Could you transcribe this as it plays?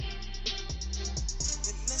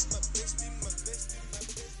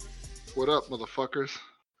What up, motherfuckers?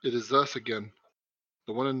 It is us again.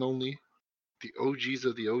 The one and only. The OGs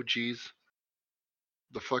of the OGs.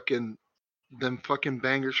 Them fucking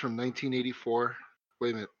bangers from 1984.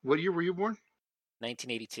 Wait a minute. What year were you born?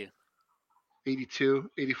 1982.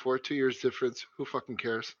 82, 84, 2 years difference. Who fucking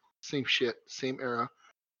cares? Same shit, same era.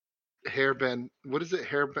 Hairband. What is it?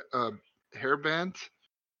 Hairband?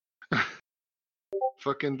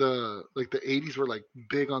 Fucking the 80s were like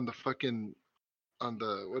big on the fucking on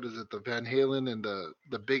the what is it? The Van Halen and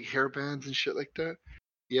the big hair bands and shit like that.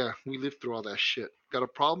 Yeah, we lived through all that shit. Got a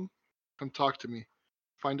problem? Come talk to me.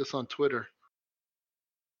 Find us on Twitter.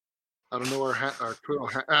 I don't know our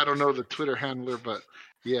Twitter. I don't know the Twitter handler, but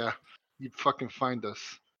yeah, you fucking find us.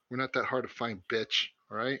 We're not that hard to find, bitch.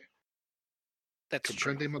 All right, That's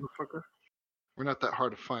true. comprende, motherfucker. We're not that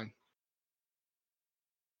hard to find.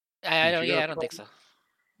 I If don't. you got Yeah, a I don't think problem,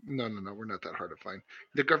 so. no, we're not that hard to find.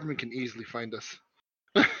 The government can easily find us,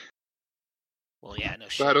 Well, yeah, no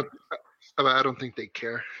but I shit. don't. I don't think they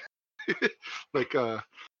care. like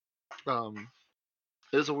um,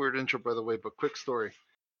 it is a weird intro, by the way, but quick story.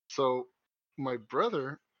 So my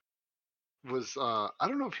brother was I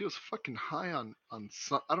don't know if he was fucking high on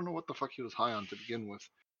some, I don't know what the fuck he was high on to begin with.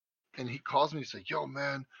 And he calls me, he's like, "Yo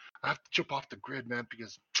man, I have to jump off the grid, man,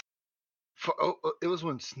 because it was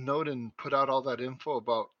when Snowden put out all that info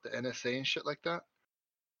about the NSA and shit like that."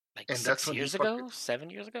 Like And that's six when he years fucking ago, 7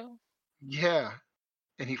 years ago. yeah,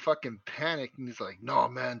 and he fucking panicked and he's like, "No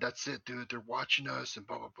man, that's it, dude. They're watching us and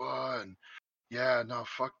blah blah blah." And yeah, no,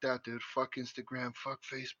 fuck that, dude. Fuck Instagram, fuck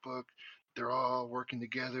Facebook. They're all working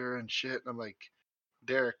together and shit. And I'm like,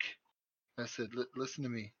 Derek, I said, listen to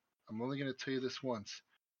me. I'm only going to tell you this once.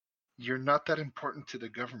 You're not that important to the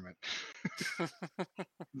government.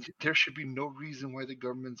 There should be no reason why the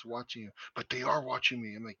government's watching you, but they are watching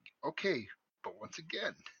me. I'm like, okay, but once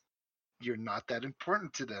again, you're not that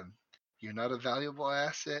important to them. You're not a valuable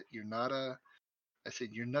asset. You're not a. I said,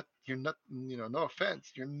 you're not. No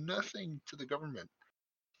offense. You're nothing to the government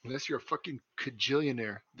unless you're a fucking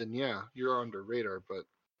cajillionaire. Then yeah, you're on their radar, but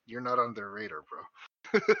you're not on their radar,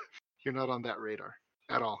 bro. You're not on that radar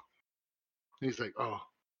at all. And he's like, oh,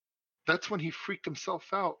 that's when he freaked himself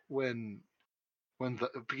out when the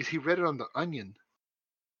because he read it on the Onion.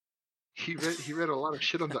 He read a lot of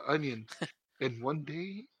shit on the Onion, and one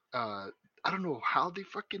day, I don't know how they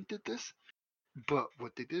fucking did this, but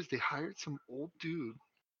what they did is they hired some old dude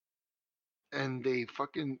and they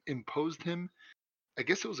fucking imposed him. I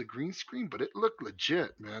guess it was a green screen, but it looked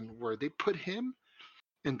legit, man. Where they put him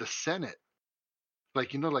in the Senate,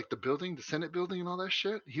 like like the building, the Senate building, and all that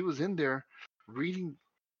shit. He was in there reading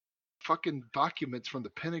fucking documents from the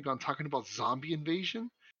Pentagon talking about zombie invasion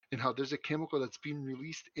and how there's a chemical that's being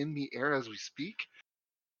released in the air as we speak,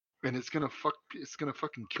 and it's gonna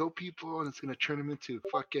fucking kill people and it's gonna turn them into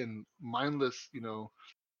fucking mindless,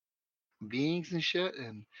 beings and shit.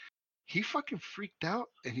 And he fucking freaked out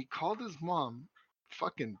and he called his mom,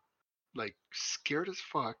 fucking like scared as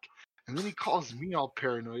fuck. And then he calls me all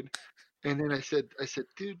paranoid. And then I said,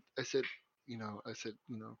 dude,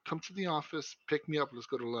 come to the office, pick me up, let's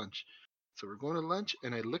go to lunch. So we're going to lunch,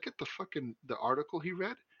 and I look at the article he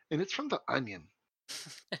read, and it's from the Onion.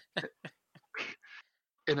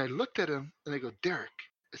 And I looked at him, and I go, Derek,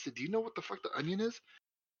 I said, do you know what the fuck the Onion is?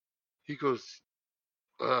 He goes,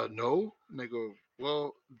 no. And I go,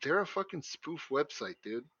 well, they're a fucking spoof website,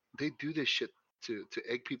 dude. They do this shit to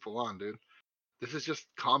egg people on, dude. This is just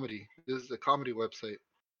comedy. This is a comedy website.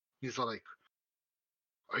 He's all like,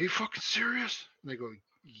 are you fucking serious? And I go,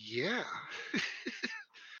 yeah.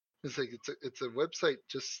 It's like it's a website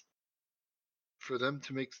just for them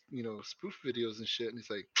to make spoof videos and shit. And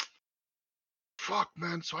he's like, fuck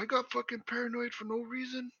man, so I got fucking paranoid for no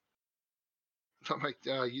reason. I'm like,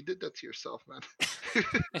 yeah, you did that to yourself, man.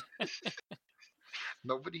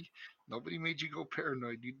 nobody nobody made you go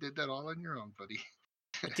paranoid. You did that all on your own, buddy.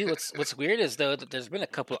 Dude, what's weird is though that there's been a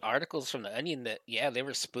couple of articles from the Onion that they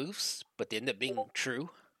were spoofs, but they end up being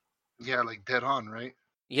true. Yeah, like dead on, right?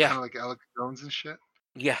 Yeah, Kind of like Alex Jones and shit.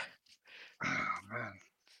 yeah, Oh man,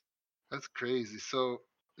 that's crazy. So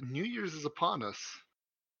New Year's is upon us.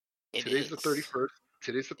 it Today's the is. 31st.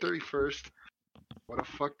 Today's the It, 31st. What a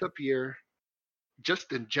fucked up year,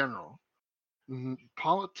 just in general.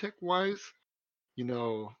 Politic wise, you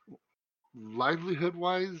know, livelihood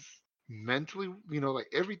wise, mentally, like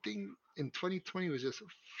everything in 2020 was just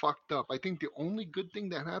fucked up. I think the only good thing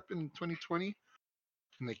that happened in 2020,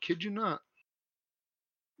 and I kid you not,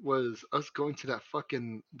 was us going to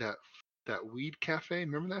that weed cafe.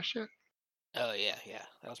 Remember that shit? oh yeah, yeah,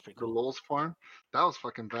 that was pretty The cool. Lowell's Farm. That was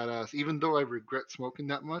fucking badass. Even though I regret smoking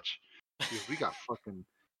that much, because we got fucking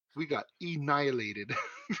We got annihilated.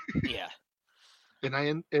 Yeah.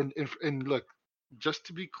 And and look, just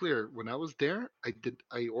to be clear, when I was there,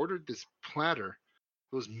 I ordered this platter.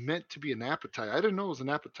 It was meant to be an appetizer. I didn't know it was an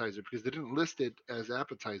appetizer because they didn't list it as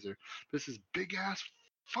appetizer. This is big ass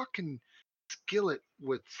fucking skillet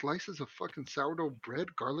with slices of fucking sourdough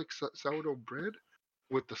bread, garlic sourdough bread,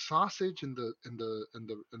 with the sausage and the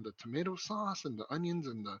tomato sauce and the onions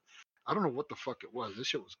and the I don't know what the fuck it was. This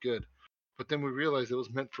shit was good. But then we realized it was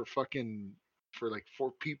meant for fucking for like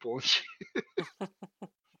 4 people.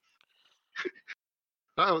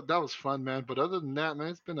 That was fun, man. But other than that, man,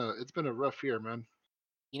 it's been a rough year, man.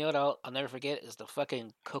 You know what I'll never forget is the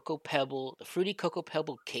fucking cocoa pebble, the fruity cocoa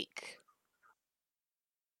pebble cake.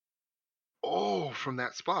 Oh, from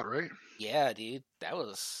that spot, right? Yeah, dude, that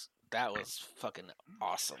was fucking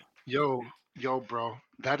awesome. Yo, bro,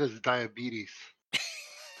 that is diabetes.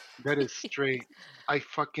 That is straight. I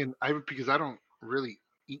because I don't really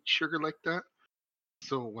eat sugar like that.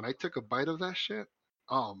 So when I took a bite of that shit,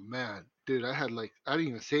 oh man, dude, I had like I didn't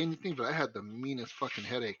even say anything, but I had the meanest fucking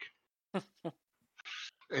headache.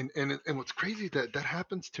 And what's crazy that that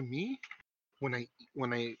happens to me when I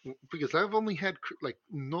because I've only had like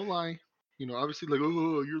no lie, obviously like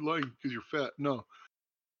oh you're lying because you're fat. No,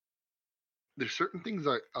 there's certain things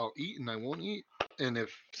I'll eat and I won't eat, and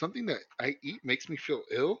if something that I eat makes me feel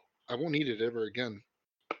ill, I won't eat it ever again.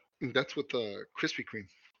 And that's with Krispy Kreme.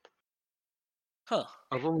 Huh.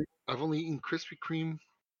 I've only eaten Krispy Kreme.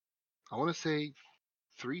 I want to say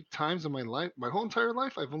 3 times in my life, my whole entire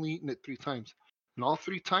life. I've only eaten it 3 times, and all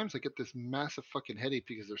 3 times I get this massive fucking headache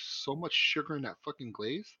because there's so much sugar in that fucking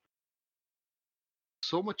glaze.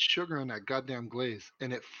 So much sugar in that goddamn glaze,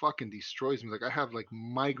 and it fucking destroys me. Like I have like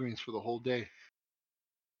migraines for the whole day.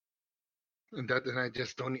 And I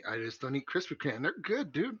just don't eat Krispy Kreme. And they're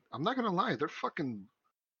good, dude. I'm not gonna lie, they're fucking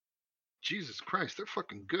Jesus Christ, they're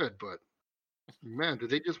fucking good. But man, do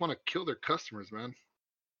they just want to kill their customers, man?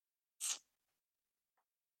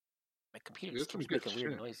 My computer just It's some keeps good making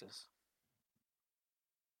weird shit. noises.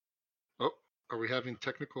 Oh, are we having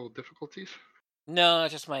technical difficulties? No,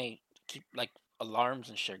 it's just my keep like alarms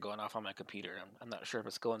and shit going off on my computer. I'm not sure if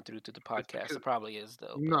it's going through to the It's podcast. because It probably is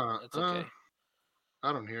though, but nah, it's okay.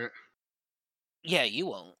 I don't hear it. Yeah, you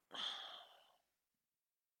won't.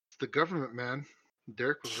 It's the government, man.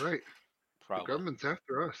 Derek was right. The Probably. government's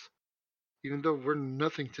after us, even though we're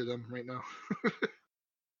nothing to them right now.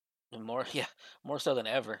 And more, yeah, more so than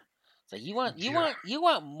ever. It's like you want, you Yeah. want, you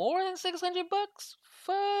want more than $600?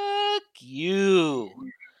 Fuck you.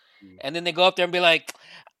 And then they go up there and be like,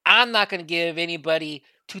 I'm not gonna give anybody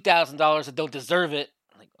 $2,000 that don't deserve it.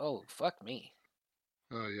 I'm like, oh fuck me.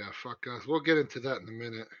 Oh yeah, fuck us. We'll get into that in a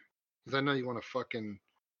minute, because I know you want to fucking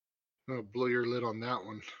blow your lid on that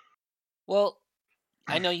one. Well,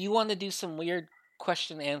 I know you want to do some weird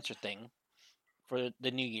question and answer thing for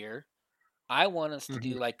the new year. I want us to Hmm.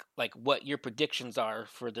 do like what your predictions are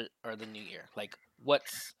for the new year. Like Yeah,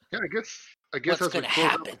 I guess what's as we gonna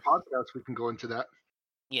close out the happen. podcast, we can go into that.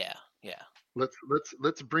 Yeah, yeah.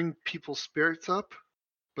 Let's bring people's spirits up,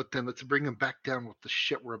 but then let's bring them back down with the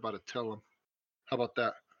shit we're about to tell them. How about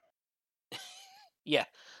that? Yeah,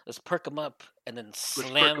 let's perk them up and then Let's perk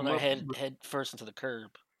slam them their up. head first into the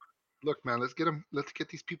curb. Look, man, let's get them. Let's get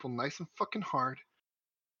these people nice and fucking hard.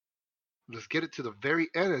 Let's get it to the very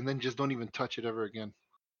end, and then just don't even touch it ever again.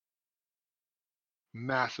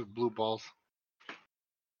 Massive blue balls.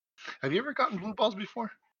 Have you ever gotten blue balls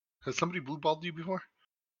before? Has somebody blue balled you before?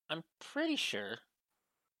 I'm pretty sure.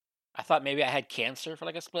 I thought maybe I had cancer for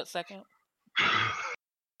like a split second.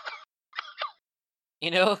 You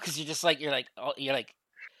know, because you're like,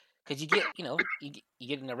 because you get you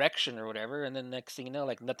get an erection or whatever, and then next thing you know,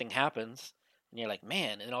 like nothing happens, and you're like,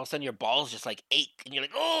 man, and then all of a sudden your balls just like ache, and you're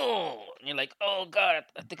like, oh, and you're like, oh god,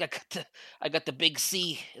 I think I got the big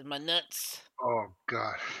C in my nuts. Oh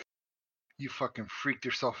god, you fucking freaked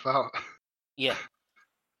yourself out. Yeah,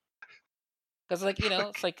 because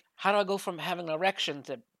it's like how do I go from having an erection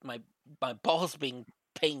to my balls being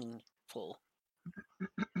painful?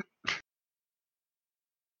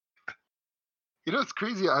 It's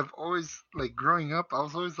crazy. I've always like growing up. I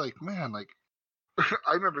was always like, man, like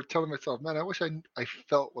I remember telling myself, man, I wish I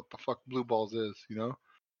felt what the fuck blue balls is.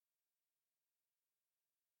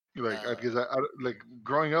 Like because Uh, like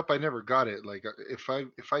growing up, I never got it. Like if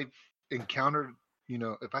I encountered,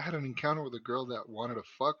 if I had an encounter with a girl that wanted to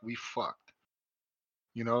fuck, we fucked.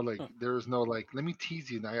 Like hmm, there was no like, let me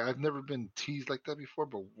tease you. And I've never been teased like that before,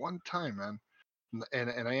 but one time, man,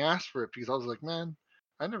 and I asked for it because I was like, man,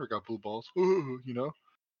 I never got blue balls,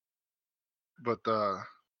 But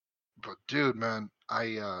dude, man,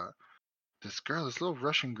 this girl, this little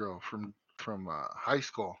Russian girl from high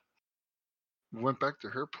school. We went back to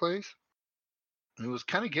her place, and it was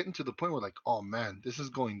kind of getting to the point where like, oh man, this is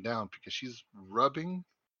going down because she's rubbing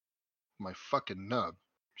my fucking nub.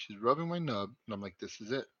 She's rubbing my nub, and I'm like, this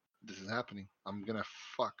is it. This is happening. I'm gonna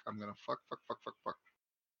fuck. I'm gonna fuck, fuck, fuck, fuck, fuck.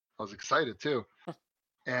 I was excited too,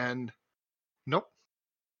 and nope.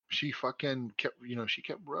 She fucking kept, she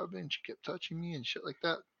kept rubbing, she kept touching me and shit like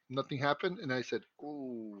that. Nothing happened, and I said,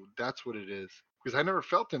 "Oh, that's what it is," because I never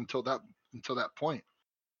felt it until that point.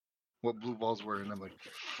 What blue balls were, and I'm like,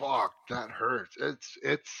 "Fuck, that hurts."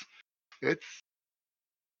 It's.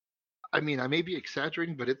 I mean, I may be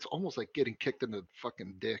exaggerating, but it's almost like getting kicked in the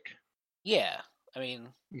fucking dick. Yeah, I mean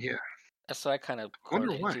Yeah. that's what I kind of I wonder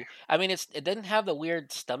correlated why. to. I mean it doesn't have the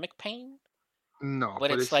weird stomach pain, No, but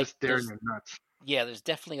but it's it's like just there in your nuts. there's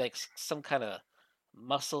definitely like some kind of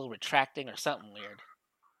muscle retracting or something weird.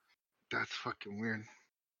 That's fucking weird.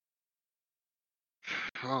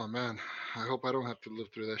 Oh man, I hope I don't have to live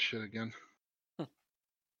through that shit again.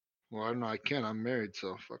 Well, I don't know. I can. I'm married,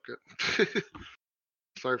 so fuck it.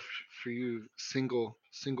 Sorry for you single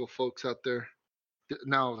folks out there.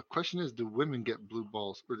 Now the question is, do women get blue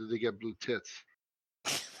balls or do they get blue tits?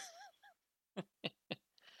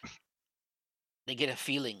 They get a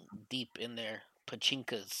feeling deep in their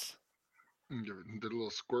pachinkas, The little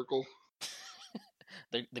squircle,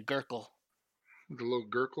 the gurgle. the little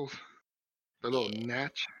gurgles, the little Yeah.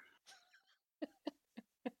 natch,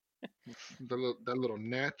 that little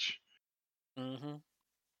natch. Mm-hmm.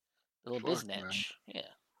 The little Fuck man, biznatch. Yeah.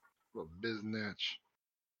 little biz natch.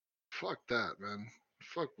 Fuck that man.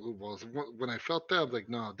 Fuck blue balls. When I felt that, I was like,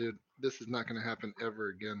 no, dude, this is not gonna happen ever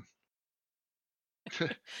again.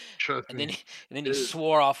 Trust And then me. and then you It,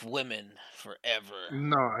 swore off women forever.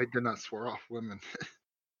 no, I did not swear off women.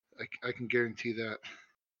 I can guarantee that.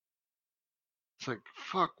 It's like,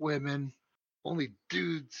 fuck women. Only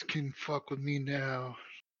dudes can fuck with me now.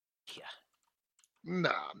 Yeah. Nah,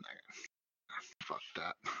 man. Fuck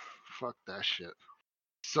that. Fuck that shit.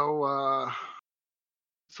 So,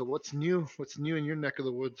 so what's new? What's new in your neck of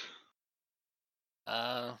the woods?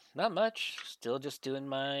 Not much. Still just doing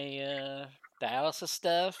my dialysis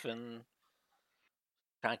stuff and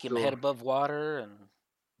trying to keep my head Still, above water and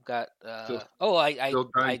got still, oh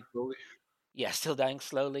still dying I slowly. yeah, still dying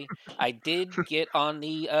slowly. I did get on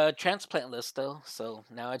the transplant list though, so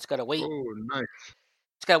now I just gotta wait. Oh, nice,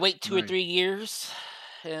 Just gotta wait 2 or 3 years,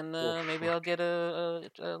 and oh maybe fuck, I'll get a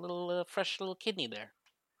little fresh little kidney there.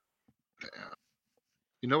 damn.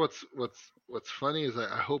 You know what's funny is I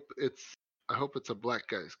hope it's a black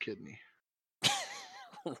guy's kidney,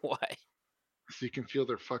 Why? so you can feel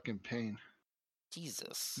their fucking pain.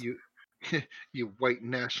 Jesus. You, you white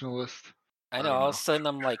nationalist. I I know. don't All of a know. sudden,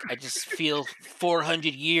 I'm like, I just feel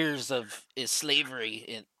 400 years of is slavery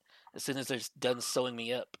in, as soon as they're done sewing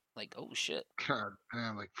me up. Like, oh shit. God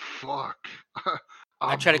damn, like fuck. I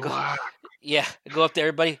I'm try to go, black. yeah, I go up to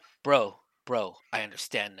everybody, bro, I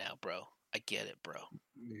understand now, bro. I get it, bro.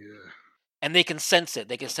 Yeah. And they can sense it.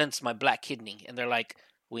 They can sense my black kidney, and they're like,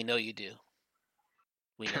 we know you do.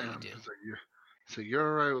 We know you Damn. do. It's like you. So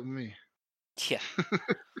you're alright with me. Yeah.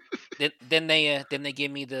 Then they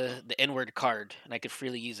give me the N-word card, and I could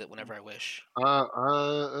freely use it whenever I wish. uh,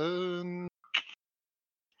 uh, um,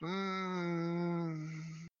 mm,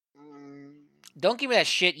 mm, Don't give me that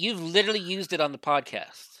shit. You've literally used it on the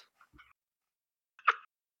podcast.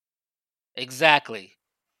 Exactly.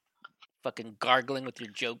 Fucking gargling with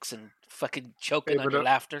your jokes and fucking hey, choking on but your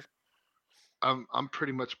laughter. I'm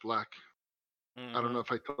pretty much black. I don't know Hmm.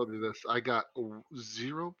 if I told you this. I got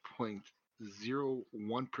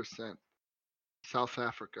 0.01% South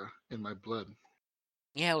Africa in my blood.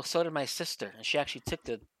 Yeah, well, so did my sister, and she actually took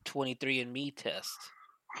the 23andMe test.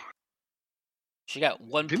 She got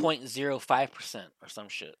Didn't 1.05% or some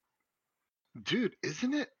shit. dude?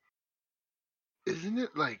 Isn't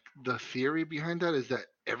it like the theory behind that is that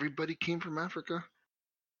everybody came from Africa?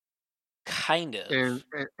 Kind and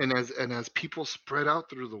of. and as people spread out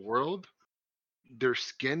through the world, their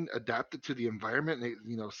skin adapted to the environment.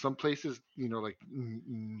 And some places, like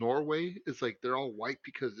Norway is like they're all white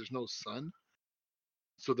because there's no sun,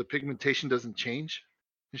 so the pigmentation doesn't change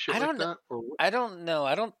and shit I like don't. that. Or what? I don't know.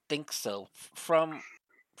 I don't think so. From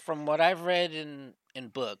what I've read in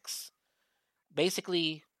books,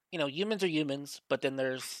 basically, humans are humans, but then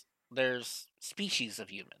there's species of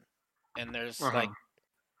human, and there's Uh-huh. like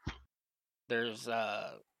there's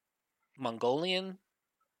Mongolian,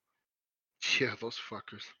 Yeah, those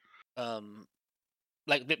fuckers. um,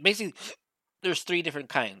 like basically there's three different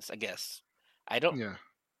kinds, I guess. I don't Yeah.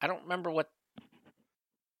 I don't remember what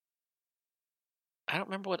I don't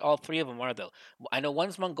remember what all three of them are though. I know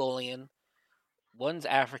one's Mongolian, one's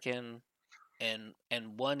African, and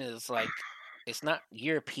one is like it's not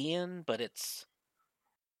European, but it's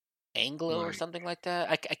Anglo or Like, something like that.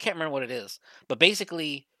 I can't remember what it is, but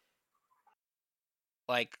basically,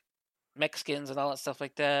 like Mexicans and all that stuff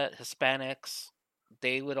like that, Hispanics,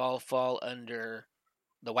 they would all fall under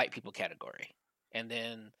the white people category, and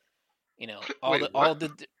then wait,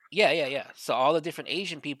 what? yeah. So all the different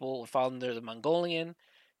Asian people would fall under the Mongolian,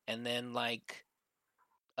 and then like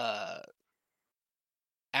uh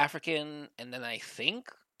African, and then I think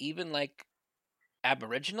even like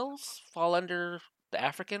Aboriginals fall under the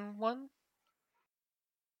African one.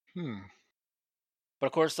 Hmm. But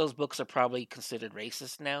of course, those books are probably considered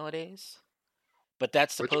racist nowadays. But that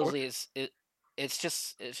Which one? supposedly is it. It's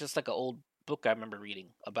just like an old book I remember reading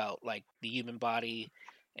about like the human body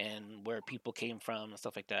and where people came from and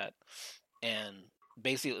stuff like that. And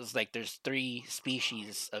basically, it was like there's three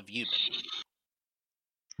species of human.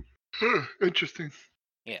 Interesting.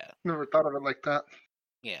 Yeah, Never thought of it like that.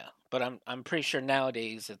 yeah. But I'm pretty sure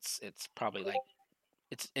nowadays it's probably like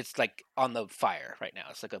it's like on the fire right now.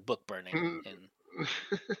 It's like a book burning, and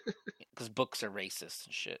because books are racist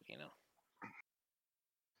and shit.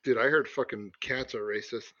 Dude, I heard fucking cats are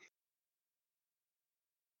racist.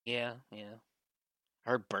 Yeah, yeah.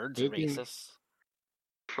 I heard birds are Anything? racist.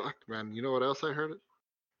 Fuck, man. You know what else I heard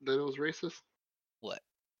that it was racist? What?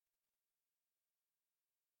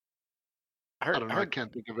 I don't I know. I heard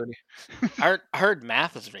can't think of any. I heard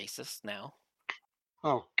math is racist now.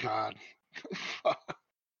 Oh God.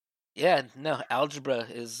 Yeah, no, algebra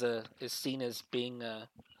is seen as being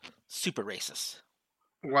super racist.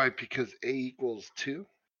 Why? Because a equals 2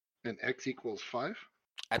 and x equals 5.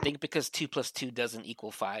 I think because 2 plus 2 doesn't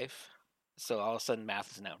equal 5, so all of a sudden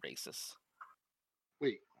math is now racist.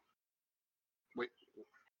 Wait, wait,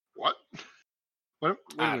 what? Wait a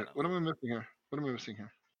I don't minute. know. What am I missing here? What am I missing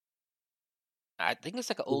here? I think it's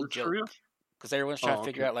like an Is old this for real? joke because everyone's trying to Oh,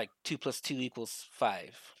 figure okay. out like 2 plus 2 equals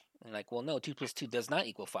 5, and like, well, no, 2 plus 2 does not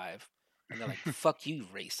equal 5, and they're like, "Fuck you,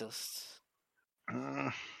 racist."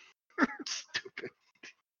 Uh, stupid.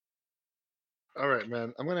 All right,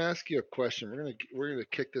 man. I'm gonna ask you a question. We're gonna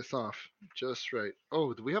kick this off just right.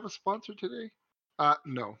 Oh, do we have a sponsor today?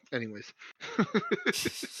 No. Anyways,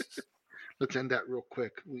 let's end that real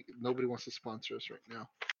quick. Nobody wants to sponsor us right now.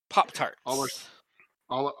 Pop All our tarts.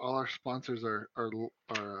 all our sponsors are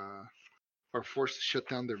forced to shut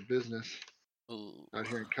down their business Ooh, out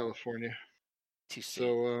here in California. too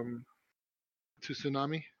soon. So to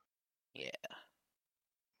tsunami. Yeah.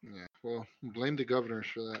 Yeah. Well, blame the governors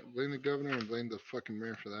for that. Blame the governor and blame the fucking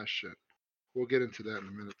mayor for that shit. We'll get into that in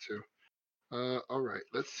a minute too. All right.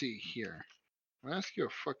 Let's see here. I'm gonna ask you a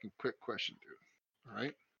fucking quick question, dude. All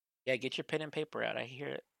right. Yeah, get your pen and paper out. I hear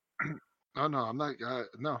it. Oh no, I'm not. No,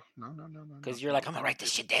 no, no, no, no, no, Because you're no, like, I'm gonna no write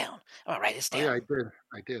this paper. shit down. I'm gonna write this Oh yeah, down.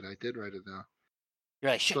 I did write it down.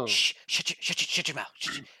 You're like, So shut your mouth.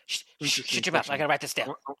 interesting Shut your mouth. I question. gotta write this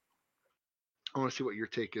down. I want to see what your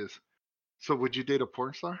take is. So would you date a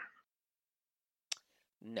porn star?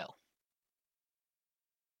 No.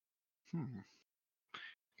 Hmm.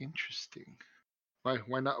 Interesting. Why?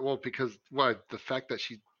 Why not? Well, because why? The fact that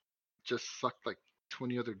she just sucked like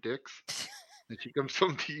 20 other dicks, and she comes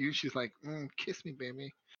home to you, she's like, "Kiss me,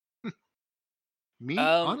 baby." Me,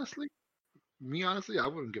 Um, honestly, I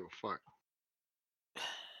wouldn't give a fuck.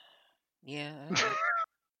 yeah, I don't know.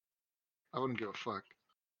 I wouldn't give a fuck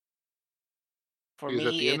For because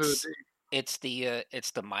at me, the end of the it's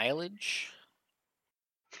the mileage.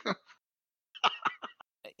 day,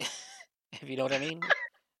 If you know what I mean.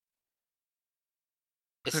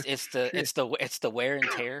 yeah, It's the wear and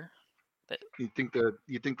tear. That, you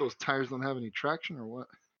think those tires don't have any traction or what?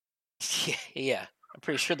 yeah, yeah. I'm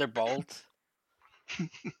pretty sure they're bald.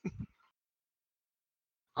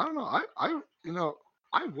 I don't know. You know,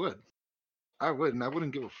 I would, and I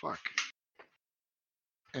wouldn't give a fuck.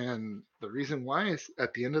 And the reason why is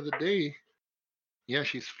at the end of the day, yeah,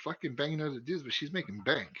 she's fucking banging other dudes, but she's making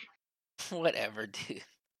bank. Whatever, dude.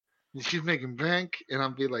 She's making bank, and I'll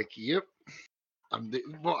be like, yep.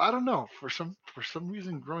 Well, I don't know. For some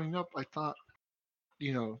reason, growing up, I thought,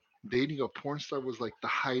 dating a porn star was like the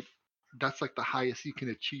height. That's like the highest you can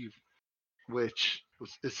achieve, which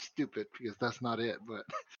is stupid because that's not it. But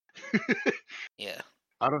Yeah.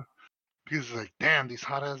 I don't. Because it's like, damn, these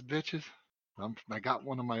hot ass bitches. I got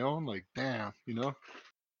one of my own. Like, damn, you know.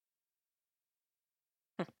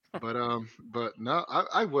 But no,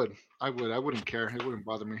 I wouldn't care. It wouldn't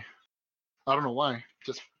bother me. I don't know why.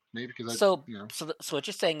 Just maybe because So, you know. so what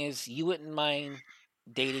you're saying is you wouldn't mind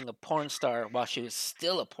dating a porn star while she was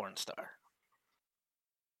still a porn star.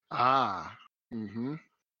 Ah. Mm-hmm.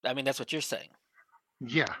 I mean, that's what you're saying.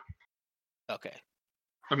 Yeah. Okay.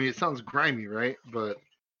 I mean, it sounds grimy, right? But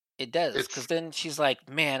It does, it's because then she's like,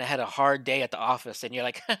 "Man, I had a hard day at the office," and you're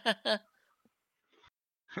like,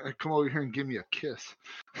 come over here and give me a kiss.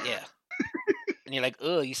 "Yeah," and you're like,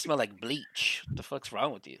 "Oh, you smell like bleach. What the fuck's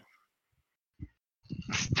wrong with you?"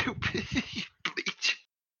 Stupid bleach.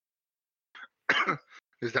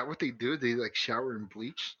 Is that what they do? They like shower in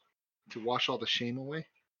bleach to wash all the shame away?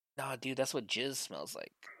 Nah, dude, that's what jizz smells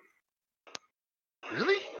like.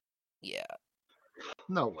 Really? Yeah,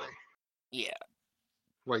 No way. yeah.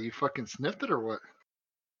 Why, you fucking sniffed it or what?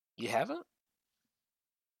 You haven't?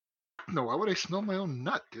 No, why would I smell my own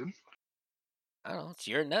nut, dude? I don't know. It's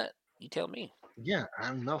your nut. You tell me. Yeah,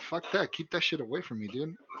 no, fuck that. Keep that shit away from me,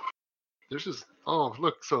 dude. There's this. Oh,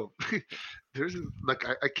 look. So there's this, like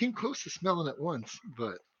I came close to smelling it once,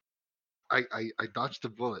 but I dodged the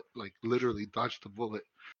bullet. Like literally dodged the bullet.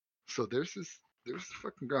 So there's this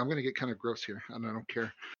fucking girl. I'm gonna get kind of gross here, and I don't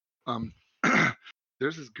care. Um,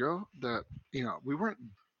 there's this girl that we weren't.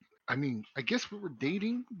 I mean, I guess we were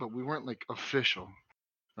dating, but we weren't like official,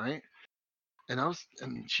 right? And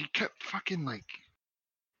she kept fucking like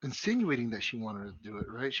insinuating that she wanted to do it,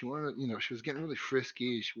 right? She wanted, she was getting really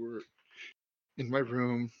frisky. She were in my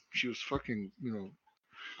room. She was fucking,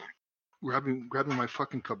 grabbing my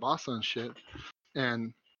fucking kabasa and shit.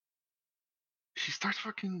 And she starts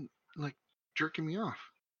fucking like jerking me off.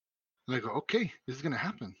 And I go, okay, this is gonna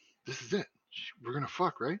happen. This is it. We're gonna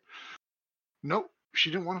fuck, right? Nope. She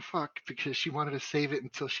didn't want to fuck because she wanted to save it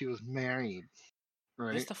until she was married, This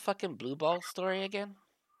right? the fucking blue ball story again?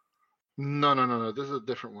 No, no, no, no. This is a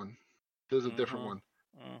different one. This is a different Mm-hmm. one.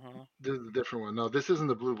 Mm-hmm. This is a different one. No, this isn't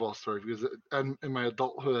the blue ball story because in my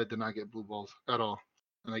adulthood, I did not get blue balls at all.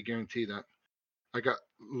 And I guarantee that. I got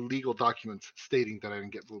legal documents stating that I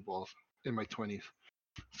didn't get blue balls in my 20s.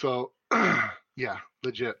 So, yeah,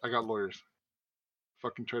 legit. I got lawyers.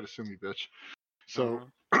 Fucking try to sue me, bitch. So,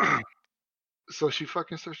 Mm-hmm. so she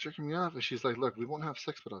fucking starts jerking me off, and she's like, "Look, we won't have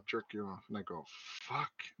sex, but I'll jerk you off." And I go,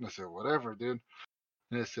 "Fuck." And I said, "Whatever, dude."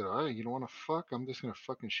 And I said, "All right, you don't want to fuck? I'm just gonna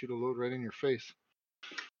fucking shoot a load right in your face."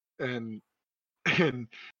 And and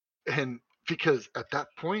and because at that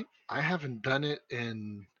point, I haven't done it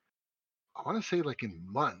in, I want to say like in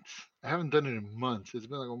months. I haven't done it in months. It's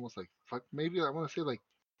been like almost like fuck, maybe I want to say like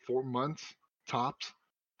 4 months tops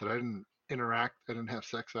that I didn't interact. I didn't have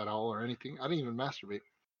sex at all or anything. I didn't even masturbate.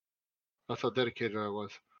 That's how dedicated I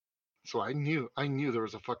was. So I knew there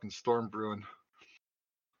was a fucking storm brewing,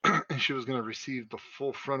 and she was gonna receive the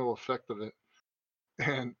full frontal effect of it.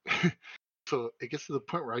 And so it gets to the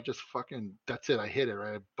point where I just fucking, that's it. I hit it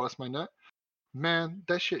right. I bust my nut. Man,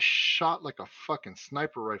 that shit shot like a fucking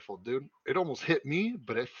sniper rifle, dude. It almost hit me,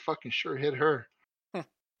 but it fucking sure hit her.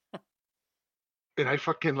 And I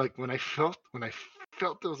fucking like when I felt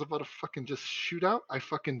it was about to fucking just shoot out, I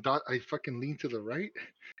fucking leaned to the right,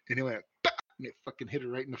 and it went bah! And it fucking hit her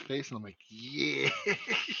right in the face, and I'm like, yeah.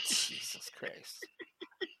 Jesus Christ.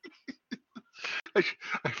 I,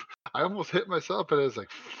 I, I almost hit myself, but I was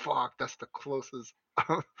like, fuck, that's the closest.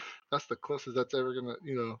 That's the closest that's ever gonna,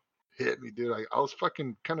 hit me, dude. I was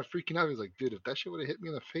fucking kind of freaking out. He was like, dude, if that shit would have hit me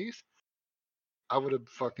in the face, I would have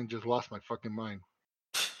fucking just lost my fucking mind.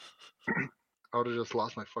 I would have just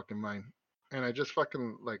lost my fucking mind. And I just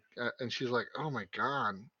fucking like, and she's like, oh my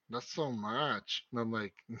God, that's so much. And I'm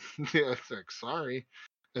like, yeah, it's like, sorry.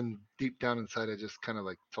 And deep down inside, I just kind of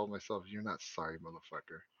like told myself, you're not sorry,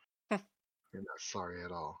 motherfucker. You're not sorry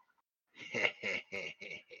at all.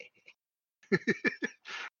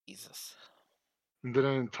 Jesus. And then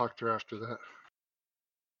I didn't talk to her after that.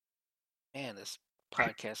 Man, this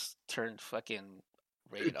podcast turned fucking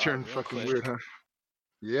rated It R turned real fucking quick. weird, huh?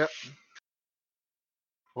 Yep.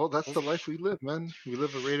 Well, that's the life we live, man. We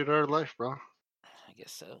live a rated R life, bro. I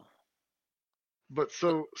guess so. But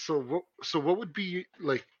But so what would be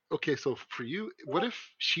like, okay, so for you, what if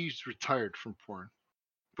she's retired from porn,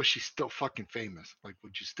 but she's still fucking famous? Like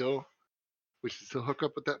would you still hook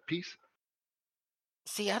up with that piece?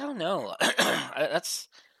 see, I don't know. That's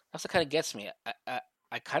what kind of gets me.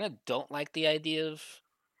 I kind of don't like the idea of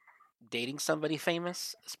dating somebody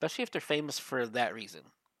famous, especially if they're famous for that reason.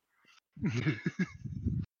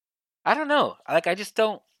 I don't know. Like I just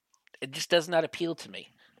don't. It just does not appeal to me.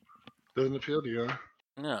 Doesn't appeal to you, huh?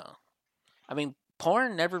 No. I mean,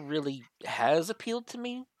 porn never really has appealed to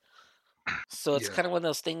me. So it's Yeah. kind of one of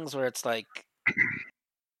those things where it's like,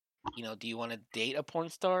 do you want to date a porn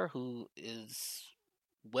star who is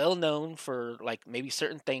well known for like maybe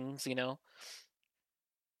certain things,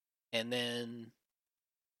 and then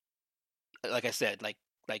like I said, like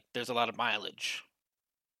there's a lot of mileage.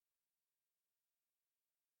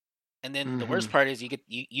 And then the Mm-hmm. worst part is you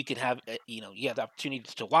can have you have the opportunity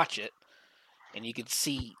to watch it, and you could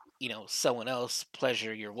see, someone else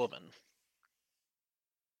pleasure your woman.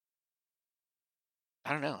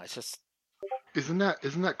 I don't know. It's just Isn't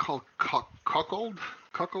that called cuckold?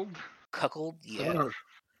 Cuckold? cuckold. I don't Yeah. know.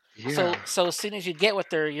 So Yeah. so as soon as you get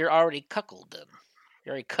with her, you're already cuckolded. Then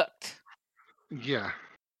you're already cooked Yeah.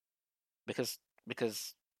 because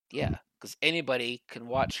because yeah, because anybody can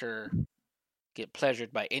watch her get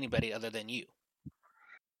pleasured by anybody other than you.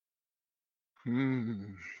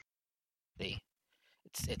 Hmm. See,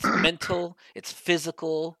 it's mental, it's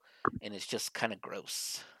physical, and it's just kind of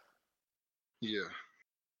gross. Yeah.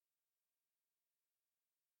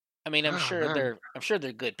 I mean, I'm Oh sure man.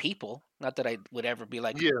 they're good people. Not that I would ever be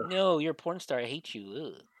like, Yeah. no, you're a porn star. I hate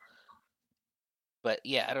you. Ugh. But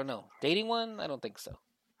yeah, I don't know. Dating one, I don't think so.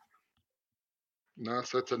 No,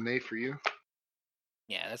 so it's a nay for you.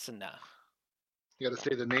 Yeah, that's a nah. You got to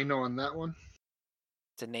say the nay no on that one.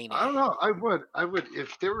 It's a nay I nay. don't know. I would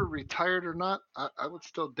if they were retired or not. I would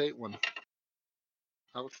still date one.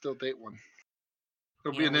 I would still date one.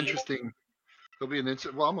 It'll You be know, an interesting. It'll be an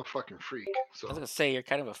interesting. Well, I'm a fucking freak, I was so. gonna say you're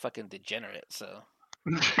kind of a fucking degenerate, so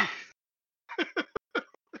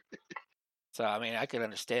I mean I could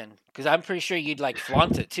understand because I'm pretty sure you'd like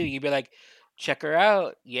flaunt it too. You'd be like, check her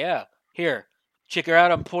out, yeah, here, check her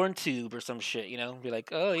out on PornTube or some shit, Be like,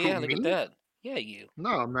 oh Who yeah, look at me? that, yeah, you,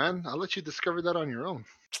 No, man. I'll let you discover that on your own.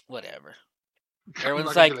 whatever. I'm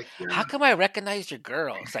Everyone's not gonna be like, like, yeah, how come I recognize your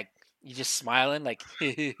girl? It's like you just smiling, like,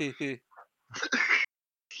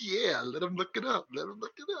 yeah. Let him look it up. Let him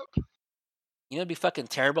look it up. It'd be fucking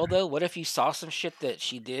terrible though. What if you saw some shit that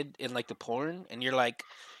she did in like the porn, and you're like,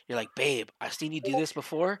 babe, I've seen you do this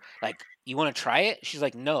before. Like, you want to try it? She's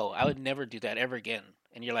like, no, I would never do that ever again.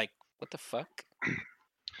 And you're like, what the fuck?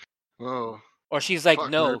 Oh, Or she's like, fuck,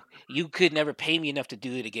 man. no, you could never pay me enough to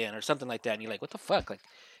do it again, or something like that. And you're like, what the fuck? Like,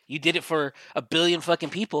 you did it for a billion fucking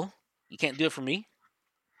people. You can't do it for me.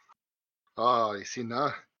 Oh, you see,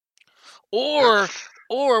 nah. Or, That's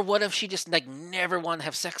or what if she just like never wanted to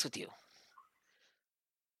have sex with you,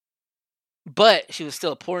 but she was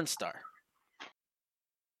still a porn star?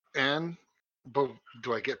 and, but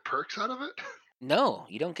do I get perks out of it? No,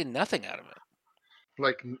 you don't get nothing out of it.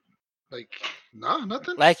 like, like, nah,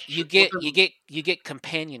 nothing. Like you Shit. Well get you then, get you get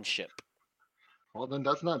companionship.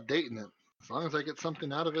 that's not dating it. As long as I get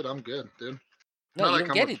something out of it, I'm good, dude. No, Not you like don't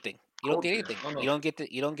I'm get a anything. You don't gold get digger. anything. Oh no.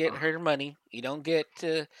 You don't get her money. You don't get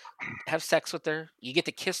to have sex with her. You get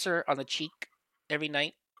to kiss her on the cheek every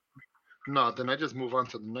night. No, then I just move on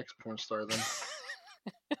to the next porn star. Then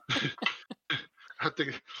I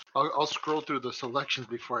think I'll scroll through the selections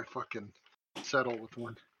before I fucking settle with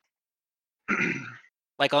one.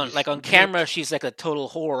 Like you, on like s- on you know, camera, she's like a total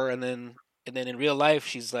whore, and then in real life,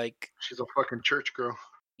 she's like, she's a fucking church girl.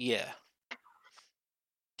 yeah,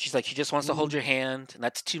 she's like she just wants to hold Mm. your hand, and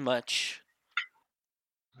that's too much,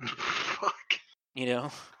 Fuck. you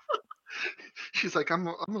know. She's like, I'm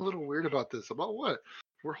a little weird about this. About what?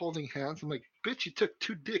 We're holding hands. I'm like, bitch, you took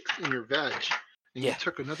 2 dicks in your vag, and you Yeah,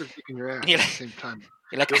 took another dick in your and ass you're at the like, same time.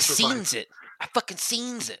 you're like, I You'll survive. seens it. I fucking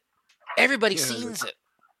seens it. Everybody Yeah, seens it.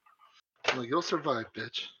 I'm like, you'll survive,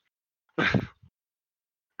 bitch.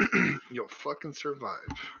 You'll fucking survive.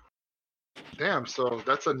 Damn. So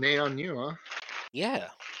that's a nay on you, huh? Yeah.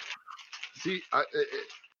 See,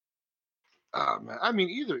 man. I mean,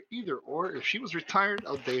 either or. If she was retired,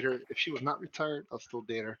 I'll date her. If she was not retired, I'll still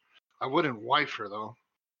date her. I wouldn't wife her though.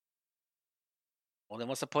 Well, then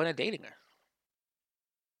what's the point of dating her?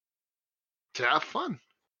 To have fun.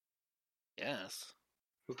 Yes.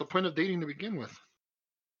 What's the point of dating to begin with?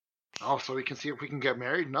 Oh, so we can see if we can get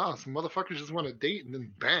married? No, some motherfuckers just want to date and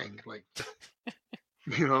then bang. Like,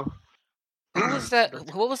 you know, Who was that?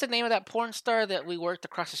 that's What was the name of that porn star that we worked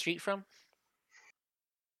across the street from?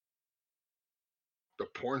 the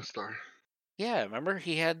porn star. Yeah, remember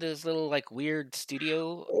he had this little like weird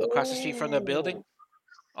studio across the street from the Oh, building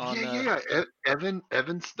yeah, on yeah, yeah.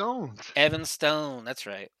 Evan Stones. Evan Stone. That's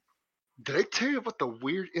right. Did I tell you about the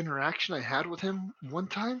weird interaction I had with him one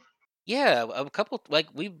time? Yeah, a couple like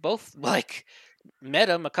we both like met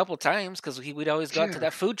him a couple times because we'd always go out to Yeah,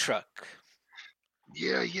 that food truck.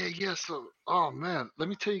 yeah, yeah, yeah. So, oh man, let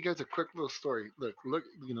me tell you guys a quick little story. Look,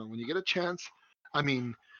 when you get a chance, I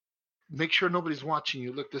mean, make sure nobody's watching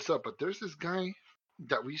you. Look this up. But there's this guy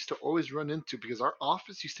that we used to always run into because our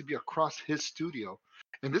office used to be across his studio,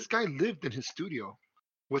 and this guy lived in his studio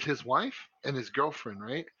with his wife and his girlfriend,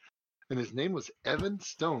 right? And his name was Evan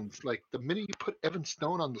Stones. Like the minute you put Evan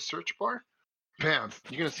Stone on the search bar, bam,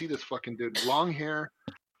 you're gonna see this fucking dude. Long hair.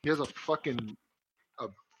 He has a fucking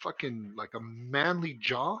like a manly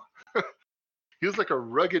jaw. He was like a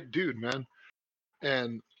rugged dude, man.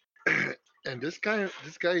 And and this guy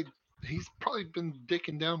he's probably been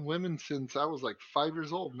dicking down women since I was like 5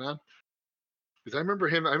 years old, man. Because I remember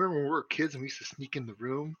him. I remember when we were kids and we used to sneak in the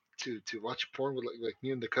room to watch porn with like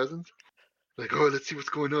me and the cousins. Like, oh, let's see what's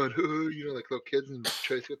going on. You know, like little kids and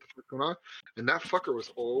try to see what the fuck's going on. And that fucker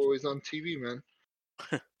was always on TV, man.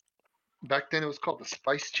 Back then it was called the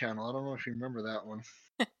Spice Channel. I don't know if you remember that one.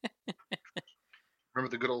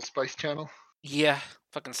 Remember the good old Spice Channel? Yeah,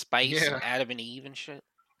 fucking Spice and Yeah, Adam and Eve and shit.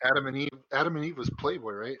 Adam and Eve. Adam and Eve was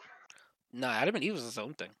Playboy, right? No, Adam and Eve was his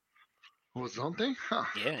own thing. What was his own thing? Huh.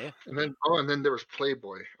 Yeah, yeah, And then there was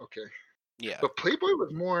Playboy. Okay, yeah, but Playboy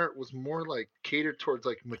was more like catered towards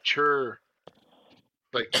like mature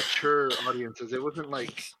audiences. It wasn't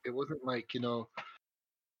like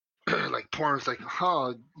like porn was like,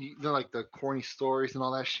 huh, like the corny stories and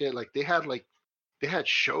all that shit. Like they had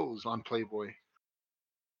shows on Playboy.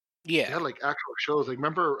 They yeah, had like actual shows. Like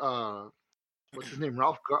remember what's his name?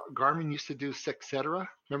 Ralph Garman used to do Sexcetera.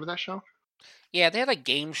 Remember that show? yeah. They had like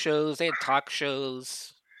game shows. They had talk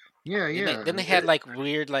shows. Yeah, And yeah. then they had like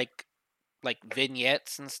weird like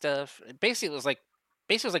vignettes and stuff. Basically, it was like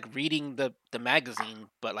reading the magazine,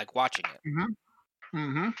 but like watching it.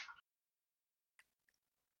 Mm-hmm.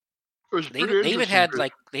 It was pretty interesting.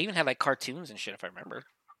 They even had like cartoons and shit if I remember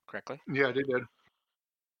correctly. Yeah, they did.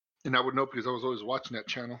 And I would know because I was always watching that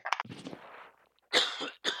channel.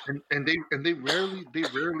 And they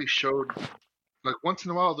rarely showed like once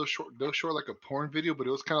in a while they'll show like a porn video, but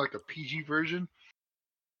it was kind of like a PG version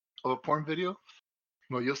of a porn video.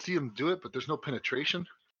 Well, you'll see them do it, but there's no penetration.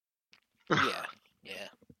 Yeah,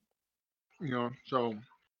 yeah. So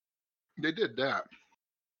they did that.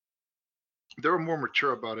 They were more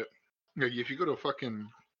mature about it. Yeah, if you go to fucking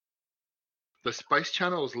the Spice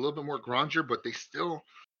Channel was a little bit more grungier, but the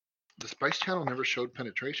Spice Channel never showed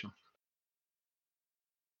penetration.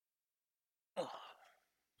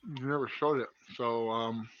 You never showed it.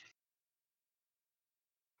 So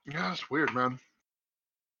yeah, it's weird, man.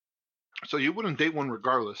 So you wouldn't date one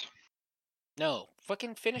regardless. No,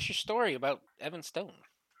 fucking finish your story about Evan Stone.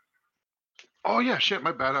 Oh yeah, shit,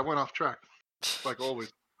 my bad. I went off track, like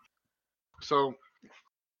always. So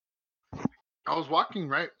I was walking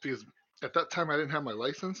right because at that time I didn't have my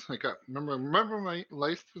license. I got remember my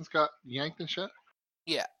license got yanked and shit.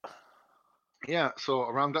 Yeah, Yeah, so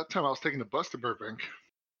around that time I was taking the bus to Burbank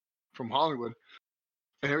from Hollywood,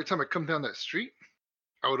 and every time I come down that street,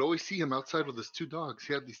 I would always see him outside with his two dogs.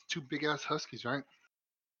 He had these two big ass huskies, right?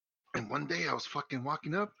 And one day I was fucking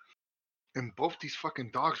walking up, and both these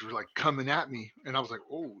fucking dogs were like coming at me, and I was like,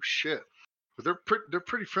 oh shit. But they're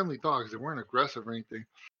pretty friendly dogs. They weren't aggressive or anything.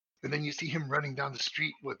 And then you see him running down the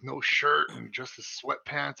street with no shirt and just his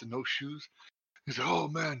sweatpants and no shoes. He's like, "Oh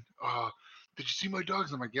man, did you see my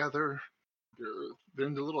dogs?" I'm like, "Yeah, they're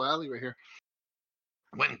in the little alley right here."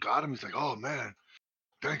 I went and got him. He's like, "Oh man,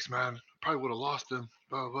 thanks man. Probably would have lost him.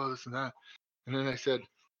 Blah blah this and that." And then I said,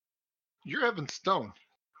 "You're Evan Stone,"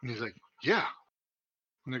 and he's like, "Yeah."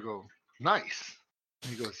 And I go, "Nice."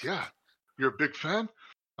 And he goes, "Yeah, you're a big fan."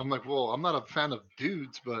 I'm like, "Well, I'm not a fan of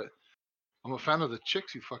dudes, but I'm a fan of the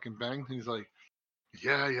chicks you fucking banged." And he's like,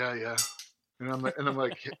 "Yeah, yeah, yeah." And I'm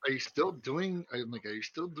like, are you still doing? I'm like, are you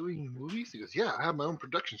still doing movies? He goes, yeah, I have my own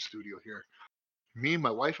production studio here. Me and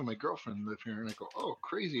my wife and my girlfriend live here. And I go, oh,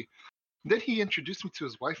 crazy. And then he introduced me to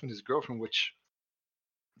his wife and his girlfriend, which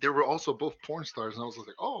they were also both porn stars. And I was like,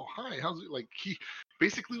 oh, hi, how's it? Like he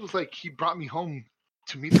basically was like he brought me home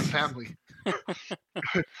to meet the family.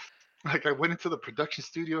 Like I went into the production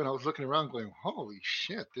studio and I was looking around, going, holy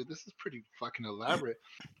shit, dude, this is pretty fucking elaborate.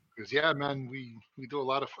 Because yeah, man, we do a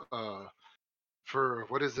lot of for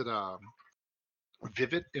what is it?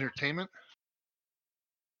 Vivid Entertainment.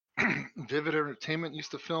 Vivid Entertainment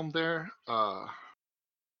used to film there.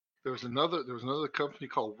 There was another company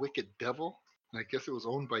called Wicked Devil, and I guess it was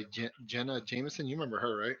owned by Jenna Jameson. You remember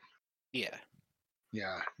her, right? yeah.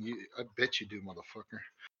 Yeah, I bet you do, motherfucker.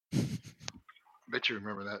 Bet you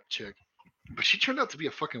remember that chick. But she turned out to be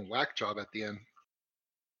a fucking whack job at the end.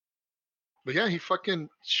 But yeah, he fucking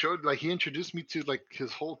showed like he introduced me to like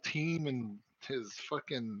his whole team and his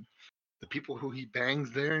fucking the people who he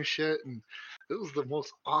bangs there and shit, and it was the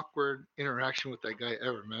most awkward interaction with that guy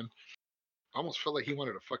ever, man. I almost felt like he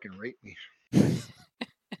wanted to fucking rape me.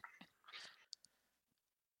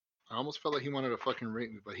 I almost felt like he wanted to fucking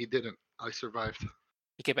rape me, but he didn't. I survived.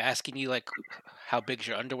 He kept asking you like, "How big's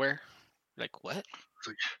your underwear?" Like what? It's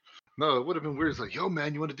like, no, it would have been weird. It's like, yo,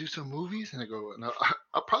 man, you want to do some movies? And I go, and I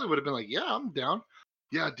probably would have been like, yeah, I'm down.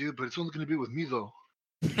 Yeah, dude, but it's only going to be with me though.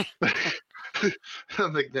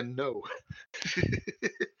 I'm like, then no.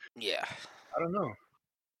 Yeah. I don't know.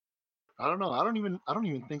 I don't know. I don't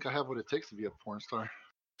even think I have what it takes to be a porn star.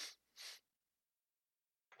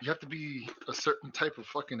 You have to be a certain type of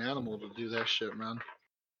fucking animal to do that shit, man.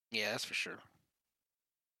 Yeah, that's for sure.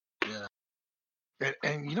 Yeah.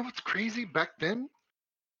 And you know what's crazy? Back then,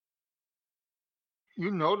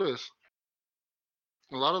 you notice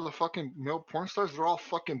a lot of the fucking male porn stars, they're all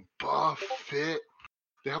fucking buff, fit.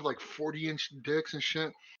 They have like 40-inch dicks and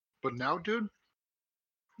shit. But now, dude,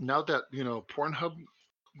 now that, Pornhub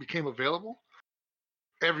became available,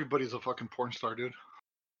 everybody's a fucking porn star, dude.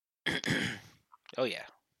 Oh yeah.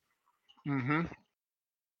 Mm-hmm.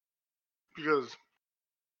 Because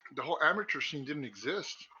the whole amateur scene didn't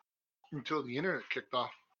exist until the internet kicked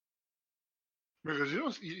off. Because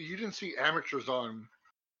you didn't see amateurs on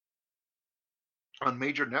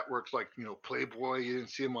major networks like Playboy. You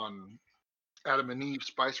didn't see them on Adam and Eve,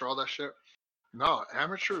 Spicer, all that shit. No,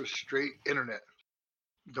 amateur is straight internet.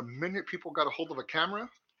 The minute people got a hold of a camera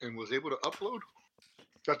and was able to upload,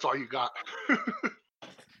 that's all you got.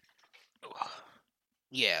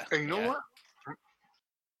 Yeah. And you know Yeah. what?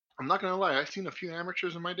 I'm not gonna lie. I've seen a few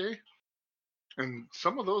amateurs in my day, and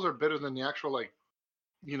some of those are better than the actual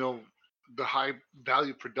you know, the high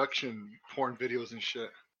value production porn videos and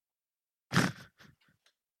shit.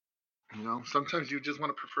 Sometimes you just want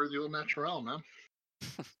to prefer the old natural, man.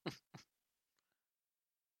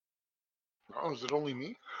 Oh, is it only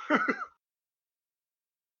me? Mm.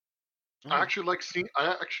 I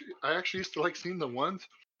actually used to like seeing the ones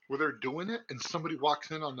where they're doing it and somebody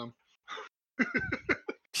walks in on them.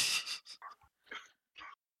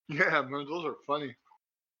 Yeah, man, those are funny.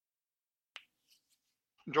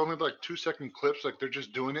 They're only like 2-second clips, like they're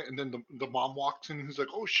just doing it, and then the mom walks in and he's like,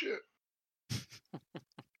 "Oh shit."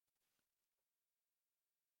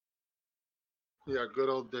 Yeah, good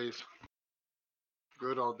old days.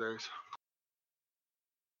 Good old days.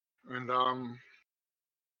 And I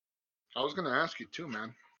was gonna ask you too,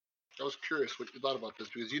 man. I was curious what you thought about this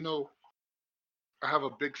because I have a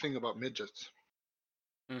big thing about midgets.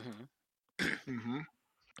 Mm-hmm. Mm-hmm.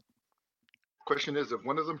 Question is, if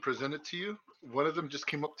one of them presented to you, one of them just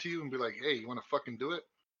came up to you and be like, "Hey, you want to fucking do it?"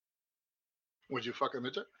 Would you fuck a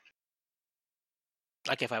midget?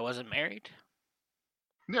 Like if I wasn't married.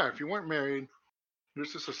 Yeah, if you weren't married, you're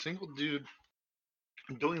just a single dude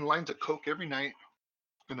doing lines of coke every night,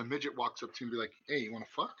 and a midget walks up to you and be like, "Hey, you want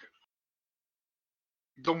to fuck?"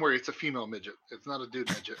 Don't worry, it's a female midget. It's not a dude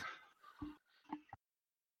midget.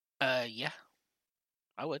 Yeah.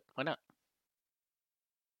 I would. Why not?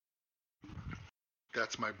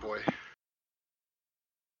 That's my boy.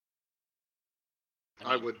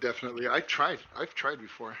 I I mean, would definitely. I tried. I've tried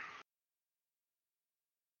before.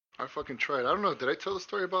 I fucking tried. I don't know. Did I tell the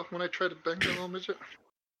story about when I tried to bang that little midget?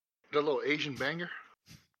 That little Asian banger?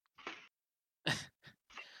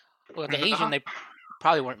 well, the Asian Nah. they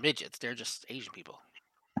probably weren't midgets. They're just Asian people.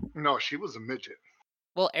 No, she was a midget.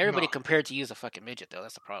 Well, everybody No. compared to you is a fucking midget, though.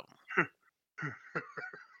 That's the problem. It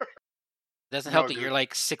doesn't help No, that you're dude.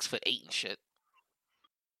 like 6'8" and shit.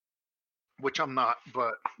 Which I'm not,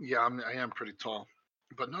 but yeah, I am pretty tall.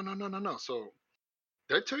 But no, no, no, no, no. So,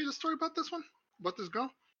 did I tell you the story about this one? About this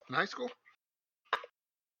girl in high school?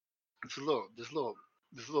 It's this little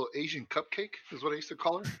Asian cupcake is what I used to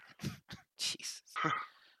call her. Jesus.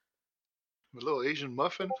 The little Asian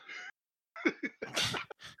muffin.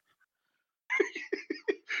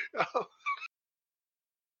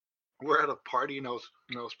 We're at a party and I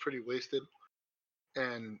was pretty wasted.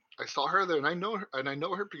 And I saw her there, and I know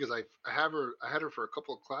her because I had her for a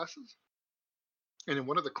couple of classes. And in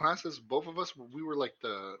one of the classes, both of us we were like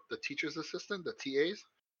the teacher's assistant, the TAs,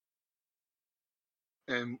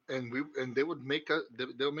 and they would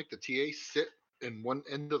they'll make the TA sit in one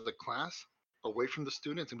end of the class away from the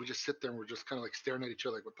students, and we just sit there and we're just kind of like staring at each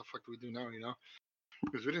other like, what the fuck do we do now,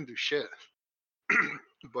 Because we didn't do shit.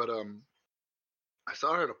 But I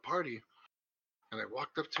saw her at a party, and I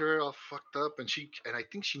walked up to her all fucked up, and I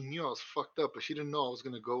think she knew I was fucked up, but she didn't know I was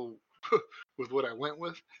gonna go with what I went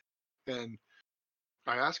with. And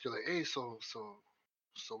I asked her like, "Hey, so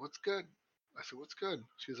what's good?" I said, "What's good?"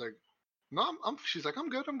 She's like, "No, She's like, "I'm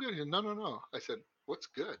good, I'm good." No, no, no. I said, "What's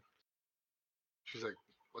good?" She's like,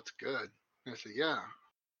 "What's good?" And I said, "Yeah,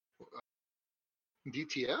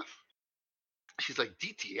 DTF." She's like,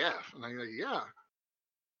 "DTF," and I'm like, "Yeah."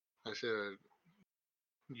 I said,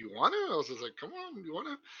 "You want to?" I was just like, "Come on, you want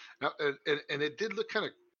to?" Now, and it did look kind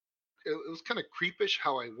of, it was kind of creepish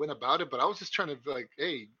how I went about it, but I was just trying to be like,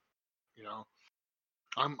 "Hey, you know,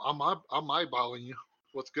 I'm eyeballing you.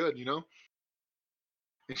 What's good, And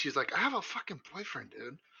she's like, "I have a fucking boyfriend, dude."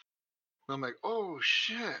 And I'm like, "Oh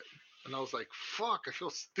shit." And I was like, "Fuck, I feel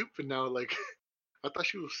stupid now." Like, I thought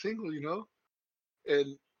she was single.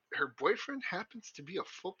 And her boyfriend happens to be a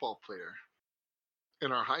football player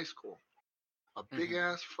in our high school. a big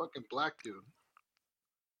ass fucking black dude,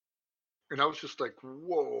 and I was just like,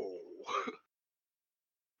 whoa.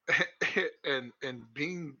 And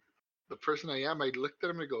being the person I am, I looked at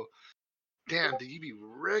him and go, damn, did you be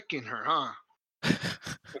wrecking her, huh?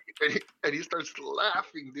 And he starts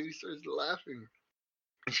laughing, dude. He starts laughing.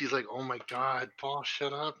 And she's like, oh my God, Paul,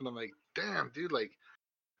 shut up. And I'm like, damn, dude, like,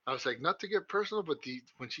 I was like, not to get personal, but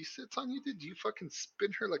when she sits on you, dude, do you fucking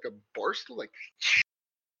spin her like a bar stool? Like,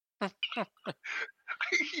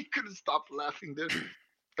 he couldn't stop laughing, dude.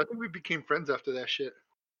 I think we became friends after that shit.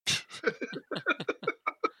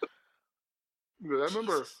 I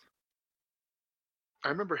remember, Jesus. I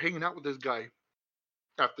remember hanging out with this guy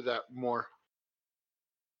after that more.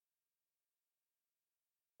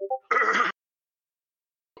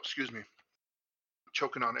 Excuse me,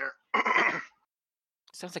 choking on air.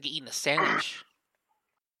 Sounds like you're eating a sandwich.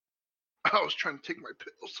 I was trying to take my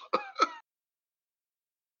pills.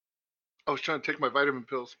 I was trying to take my vitamin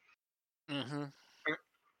pills. Mm-hmm.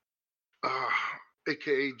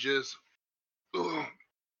 AKA Jizz. Ugh.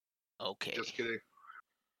 Okay. Just kidding.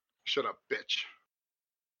 Shut up, bitch.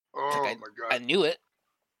 It's Oh like my I knew it.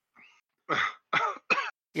 God.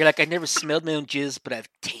 You're like, I never smelled my own jizz, but I've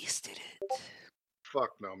tasted it.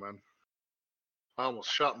 Fuck no, man. I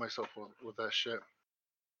almost shot myself with that shit.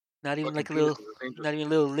 Not even Fucking like a little, penis is dangerous. not even a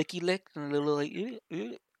little licky lick, and a little like, No.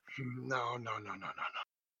 No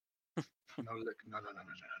lick. No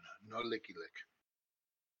licky lick.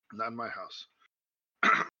 Not in my house.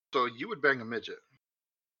 So you would bang a midget,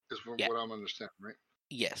 is Yeah. what I'm understanding, right?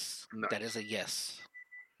 Yes, Nice. that is a yes.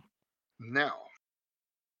 Now,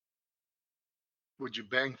 would you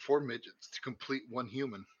bang 4 midgets to complete 1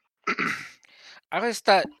 human? I always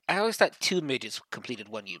thought 2 midgets completed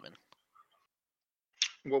 1 human.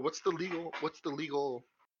 Well, what's the legal? What's the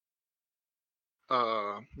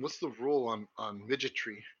rule on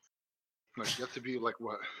midgetry? Like, you have to be like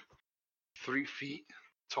what, 3 feet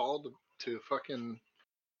tall to fucking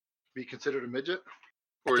be considered a midget,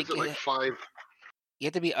 I or is think it like 5? you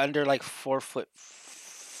have to be under like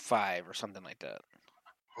 4'5" or something like that.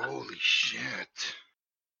 Holy shit!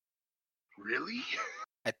 Really?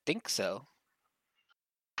 I think so.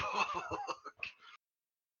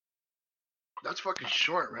 That's fucking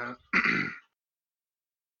short, man.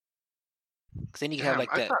 Because then you can have Damn,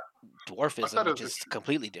 like I that thought dwarfism, it which was. is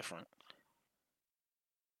completely different.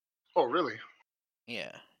 Oh, really?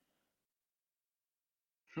 Yeah.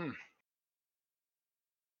 Hmm.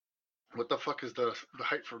 What the fuck is the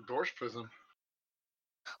height for dwarfism?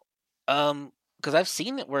 Because I've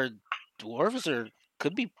seen it where dwarves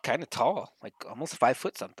could be kind of tall, like almost 5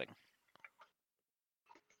 foot something.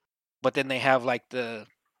 But then they have like the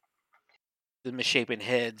misshapen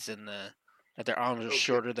heads and that their arms are Okay.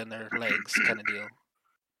 shorter than their legs, kind of deal.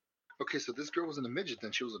 Okay, so this girl wasn't a midget,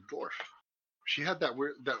 then she was a dwarf. She had that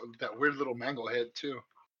weird little mango head too.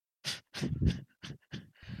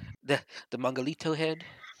 The Mongolito head.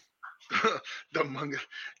 The manga.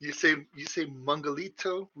 You say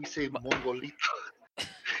Mongolito, we say Mongolito.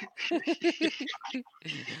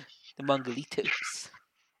 The Mongolitos.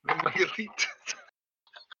 Mongolito.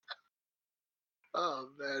 Oh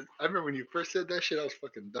man, I remember when you first said that shit, I was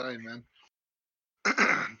fucking dying, man.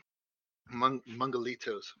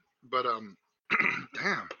 Mongolitos, but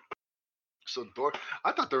damn. So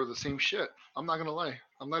I thought they were the same shit. I'm not gonna lie.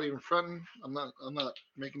 I'm not even fronting. I'm not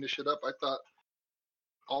making this shit up. I thought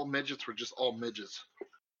all midgets were just all midgets.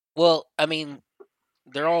 Well, I mean,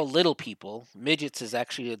 they're all little people. Midgets is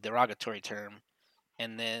actually a derogatory term,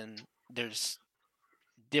 and then there's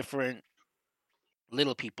different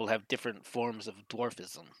little people have different forms of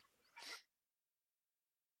dwarfism.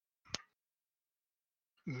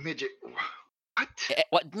 Midget. What?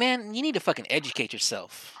 What man? You need to fucking educate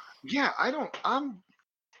yourself. Yeah, I don't. I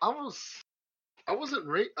was. I wasn't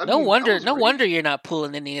raised. I No mean, I wonder, was no raised. wonder you're not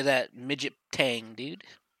pulling any of that midget tang, dude.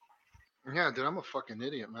 Yeah, dude, I'm a fucking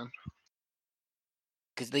idiot, man.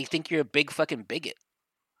 Because they think you're a big fucking bigot.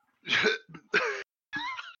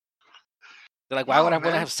 They're like, why would No, I want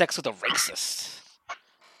to man. have sex with a racist?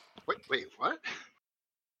 Wait, what?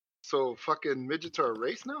 So fucking midgets are a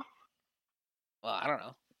race now? Well, I don't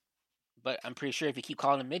know, but I'm pretty sure if you keep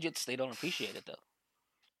calling them midgets, they don't appreciate it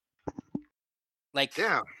though. Like,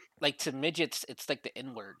 Damn. like to midgets, it's like the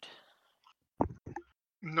N word.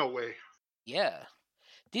 No way. Yeah,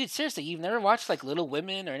 dude, seriously, you've never watched like Little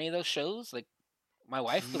Women or any of those shows? Like, my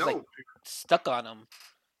wife was like No. stuck on them,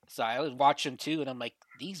 so I would watch them too, and I'm like,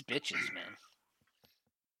 these bitches, man.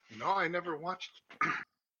 No, I never watched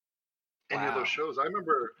any of those Wow. shows. I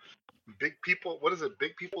remember Big People. What is it?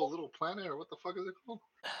 Big People, Little Planet, or what the fuck is it called?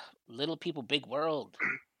 Little people, big world.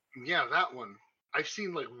 Yeah, that one. I've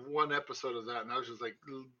seen like one episode of that, and I was just like,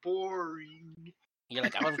 boring. You're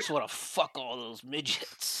like, I just want to fuck all those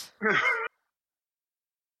midgets.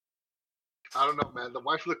 I don't know, man. The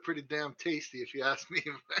wife looked pretty damn tasty, if you ask me.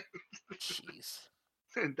 Jeez.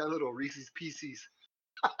 And that little Reese's Pieces.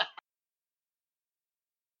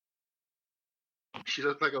 She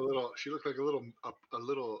looked like a little. She looked like a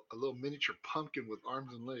little miniature pumpkin with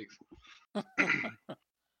arms and legs.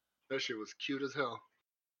 That shit was cute as hell.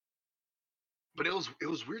 But it was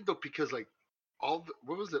weird though because like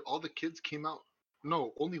what was it? All the kids came out.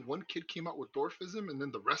 No, only one kid came out with dwarfism, and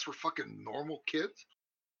then the rest were fucking normal kids.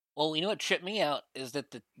 Well, you know what tripped me out is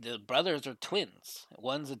that the brothers are twins.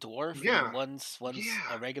 One's a dwarf, and then Yeah, one's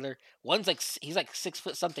yeah, a regular. One's like he's like 6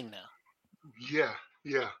 foot something now. yeah,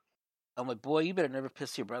 yeah. I'm like, boy, you better never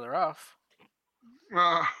piss your brother off.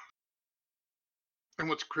 Uh, and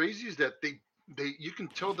what's crazy is that they you can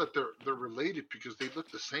tell that they're related because they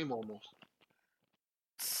look the same almost.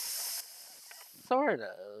 Sort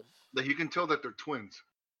of. Like you can tell that they're twins,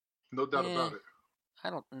 no doubt Eh, about it. I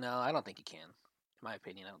don't know. I don't think you can. In my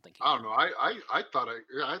opinion, I don't think you I can. don't know. I thought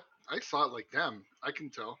I saw it like damn. I can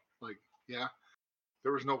tell. Like yeah,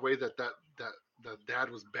 there was no way that dad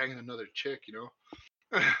was banging another chick.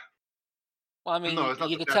 Well, I No, mean, it's not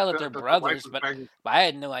you the could dad. tell that they're That the wife brothers, was but banging. I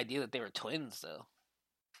had no idea that they were twins, though.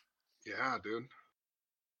 Yeah, dude.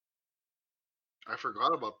 I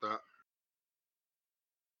forgot about that.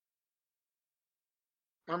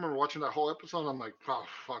 I remember watching that whole episode. And I'm like, oh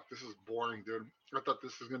fuck, this is boring, dude. I thought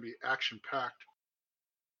this was gonna be action packed.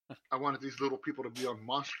 I wanted these little people to be on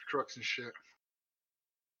monster trucks and shit.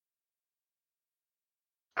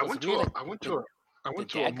 I Well, it's went to weird a that I went the to a I the went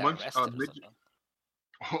to a dad got munch arrested or midget. something.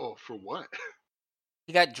 Oh, for what?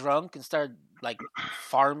 He got drunk and started like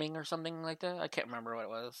farming or something like that. I can't remember what it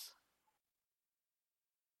was.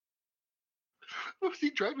 Was he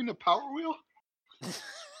driving a Power Wheel?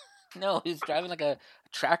 No, he was driving like a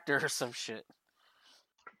tractor or some shit.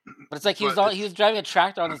 But it's like But he was driving a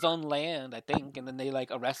tractor on his own land, I think, and then they like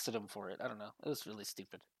arrested him for it. I don't know. It was really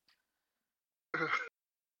stupid.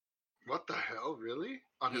 what the hell? Really?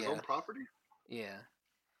 On his own Yeah, property? yeah.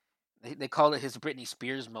 They called it his Britney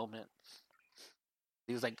Spears moment.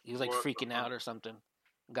 He was like What the freaking fuck? out or something.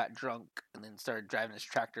 Got drunk and then started driving his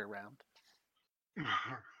tractor around.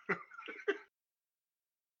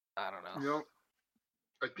 I don't know. you know,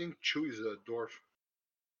 I think Chewie's a dwarf.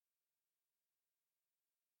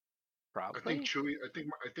 Probably.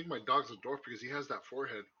 I think my dog's a dwarf because he has that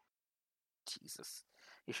forehead. Jesus.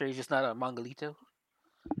 You sure he's just not a Mongolito?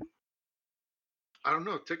 I don't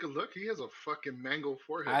know. Take a look. He has a fucking mango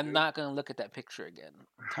forehead, I'm dude. not gonna look at that picture again.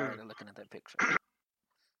 I'm tired of looking at that picture.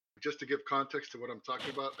 Just to give context to what I'm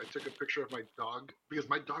talking about, I took a picture of my dog because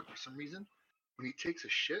my dog, for some reason, when he takes a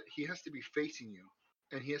shit, he has to be facing you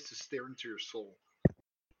and he has to stare into your soul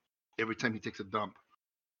every time he takes a dump.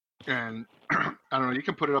 And I don't know. You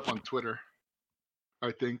can put it up on Twitter,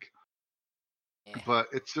 I think. Yeah. But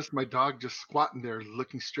it's just my dog just squatting there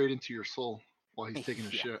looking straight into your soul while he's taking a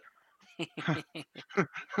Yeah. shit.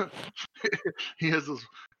 He has those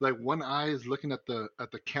like one eye is looking at the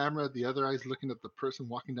camera, the other eye is looking at the person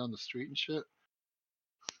walking down the street and shit.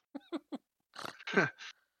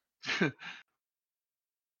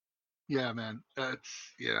 Yeah, man. It's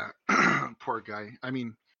yeah. Poor guy. I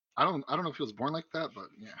mean, I don't know if he was born like that, but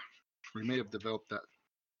yeah, we may have developed that.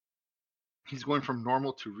 He's going from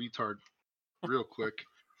normal to retard real quick.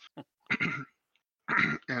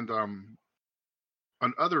 And on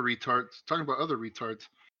other retards, talking about other retards,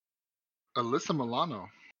 Alyssa Milano.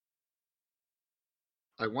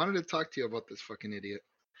 I wanted to talk to you about this fucking idiot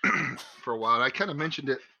for a while. I kind of mentioned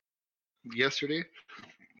it yesterday,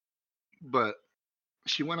 but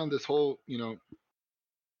she went on this whole,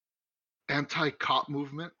 anti-cop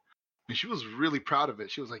movement, and she was really proud of it.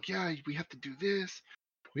 She was like, "Yeah, we have to do this.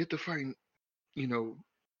 We have to find, you know,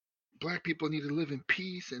 black people need to live in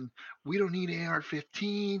peace, and we don't need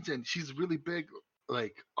AR-15s." And she's really big,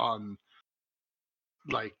 like on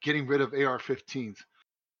like getting rid of AR-15s.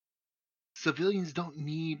 Civilians don't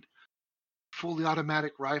need fully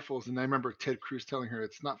automatic rifles. And I remember Ted Cruz telling her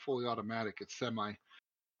it's not fully automatic, it's semi.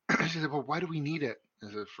 She said, "Well, why do we need it?"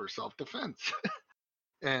 I said, "For self-defense."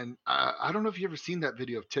 And I don't know if you ever seen that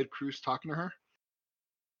video of Ted Cruz talking to her.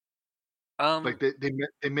 Like um.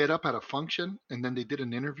 they met up at a function and then they did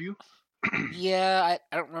an interview. Yeah,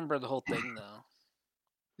 I don't remember the whole thing though.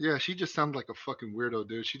 Yeah, she just sounded like a fucking weirdo,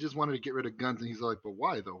 dude. She just wanted to get rid of guns, and he's like, "But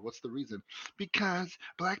why though? What's the reason?" Because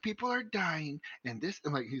black people are dying, and this,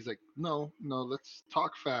 and like he's like, "No, no, let's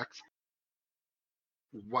talk facts.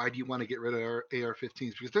 Why do you want to get rid of our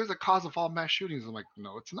AR-15s? Because there's a cause of all mass shootings." I'm like,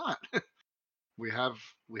 "No, it's not. We have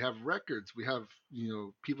we have records. We have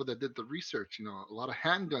people that did the research. A lot of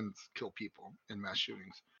handguns kill people in mass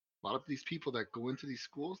shootings. A lot of these people that go into these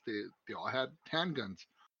schools, they all had handguns,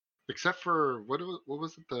 except for what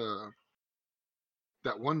was it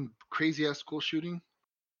that one crazy ass school shooting?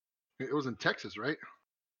 It was in Texas, right?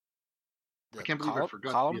 I The can't believe I forgot.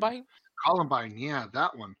 Yeah, Columbine? Columbine. Yeah,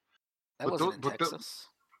 that one. That But wasn't in but Texas.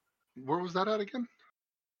 where was that at again?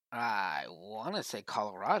 I want to say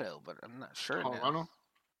Colorado, but I'm not sure now. Colorado.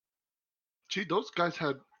 Gee, those guys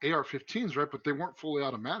had AR-15s, right? But they weren't fully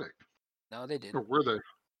automatic, No, they or didn't. were they?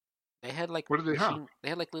 They had like What did they have? machine. They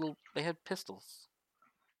had like little. They had pistols.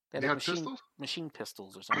 They had They like had pistols. machine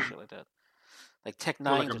pistols or some shit like that. Like Tech So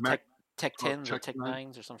like Nines a or Mac, Tech Tens or Tech Tech 9.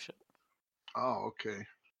 Nines or some shit. Oh, okay.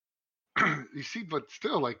 You see, but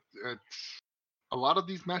still, like, it's a lot of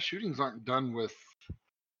these mass shootings aren't done with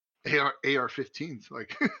AR-15s.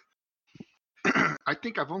 Like, I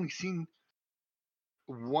think I've only seen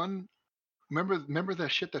one. Remember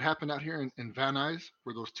that shit that happened out here in Van Nuys,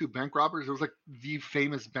 where those two bank robbers? It was like the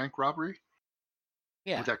famous bank robbery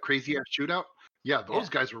Yeah, with that crazy ass shootout. Yeah, those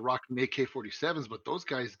yeah, guys were rocking AK-47s, but those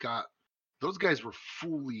guys were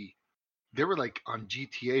fully. They were like on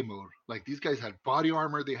GTA mode. Like these guys had body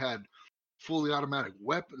armor. They had fully automatic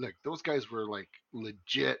weapon. Like those guys were like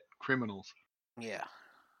legit criminals. yeah,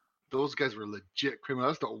 Those guys were legit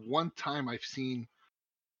criminals. That's the one time I've seen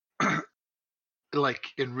like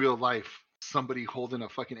in real life somebody holding a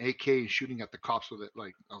fucking AK and shooting at the cops with it.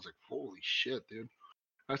 Like I was like, holy shit, dude,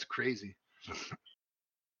 that's crazy.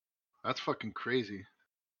 That's fucking crazy.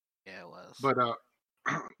 yeah. It was. But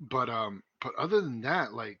but other than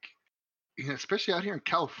that, like especially out here in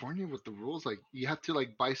California with the rules, like you have to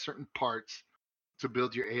like buy certain parts to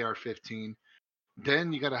build your AR-15.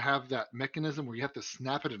 Then you got to have that mechanism where you have to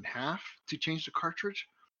snap it in half to change the cartridge.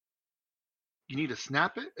 You need to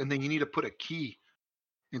snap it, and then you need to put a key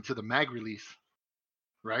into the mag release.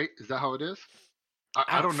 Right? Is that how it is?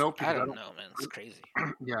 I don't know I because I don't don't. know, man. It's crazy.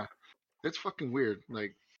 Yeah, it's fucking weird.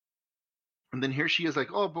 Like, and then here she is like,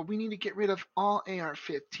 oh, but we need to get rid of all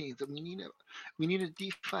AR-15s, and we need to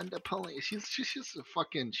defund the police. She's just a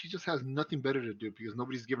fucking. She just has nothing better to do because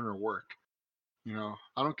nobody's giving her work. I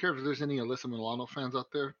don't care if there's any Alyssa Milano fans out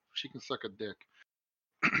there. She can suck a dick.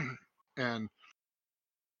 And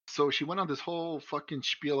so she went on this whole fucking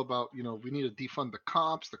spiel about, we need to defund the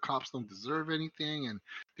cops. The cops don't deserve anything, and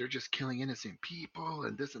they're just killing innocent people,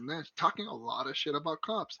 and this and that, talking a lot of shit about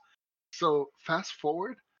cops. So fast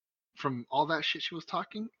forward from all that shit she was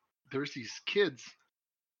talking, there's these kids.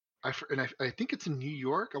 I think it's in New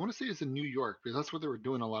York. I want to say it's in New York because that's where they were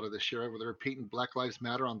doing a lot of this shit, right? Where they were painting Black Lives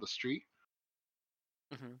Matter on the street,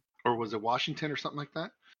 Hmm. or was it Washington or something like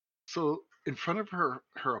that? So in front of her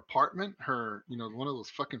apartment, her one of those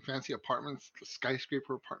fucking fancy apartments, the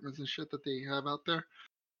skyscraper apartments and shit that they have out there.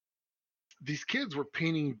 These kids were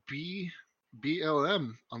painting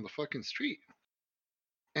BLM on the fucking street,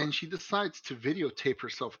 and she decides to videotape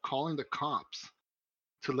herself calling the cops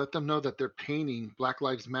to let them know that they're painting Black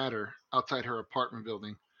Lives Matter outside her apartment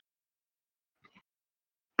building.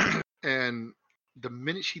 And the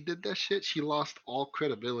minute she did that shit, she lost all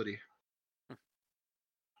credibility.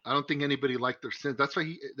 I don't think anybody liked her since. That's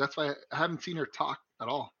why I haven't seen her talk at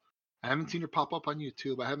all. I haven't seen her pop up on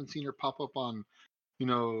YouTube. I haven't seen her pop up on,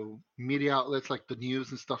 media outlets like the news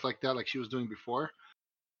and stuff like that, like she was doing before.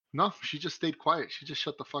 No, she just stayed quiet. She just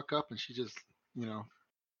shut the fuck up and she just, you know,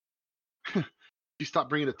 she stopped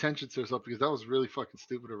bringing attention to herself because that was really fucking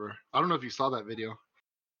stupid of her. I don't know if you saw that video.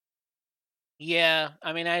 Yeah,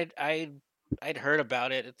 I mean, I'd heard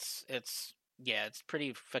about it. Yeah, it's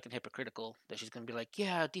pretty fucking hypocritical that she's gonna be like,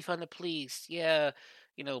 yeah, defund the police, yeah,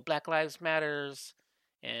 Black Lives Matters,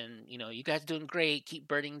 and you guys doing great, keep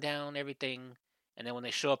burning down everything. And then when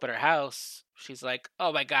they show up at her house, she's like,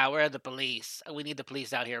 "Oh my God, where are the police? We need the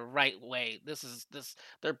police out here right away.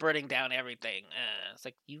 They're burning down everything." It's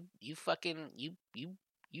like you fucking you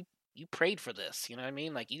prayed for this. You know what I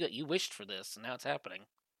mean? Like you wished for this, and now it's happening.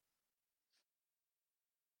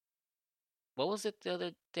 What was it the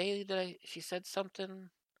other day that she said something?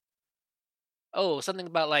 Oh, something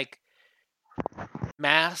about like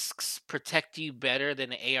masks protect you better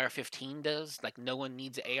than an AR-15 does. Like no one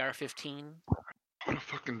needs an AR-15. What a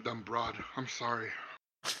fucking dumb broad. I'm sorry.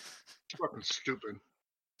 Fucking stupid.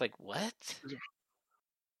 Like what?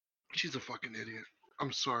 She's a fucking idiot.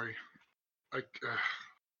 I'm sorry. I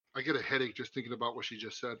get a headache just thinking about what she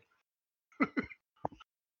just said.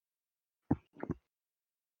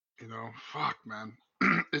 Fuck, man.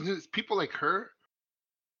 Isn't it people like her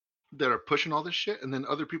that are pushing all this shit, and then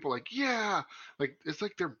other people like, yeah, like it's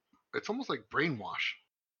like it's almost like brainwash,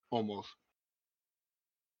 almost.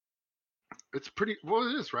 It's pretty. Well,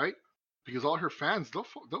 it is, right? Because all her fans,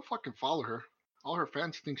 they'll fucking follow her. All her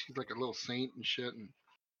fans think she's like a little saint and shit, and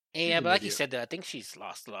she's Yeah, an but like you idiot. said, I think she's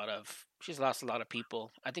lost a lot of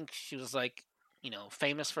people. I think she was like,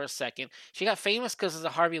 famous for a second. She got famous because of the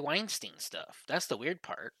Harvey Weinstein stuff. That's the weird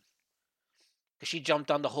part. Because she jumped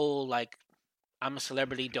on the whole like, I'm a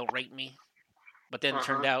celebrity, don't rape me. But then Uh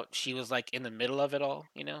turned huh. out she was like in the middle of it all.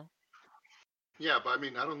 Yeah, but I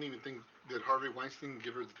mean, I don't even think did Harvey Weinstein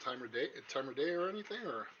give her the time of day or anything,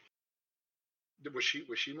 or was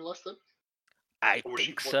she molested, I or was she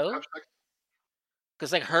think forced to have so. sex?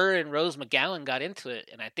 Because like her and Rose McGowan got into it,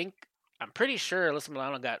 and I'm pretty sure Alyssa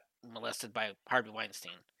Milano got molested by Harvey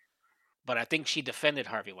Weinstein. But I think she defended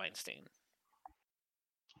Harvey Weinstein.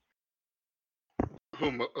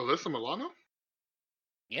 Who? Alyssa Milano?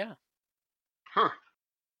 Yeah. Huh.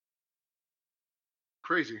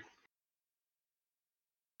 Crazy.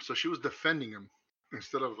 So she was defending him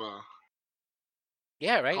instead of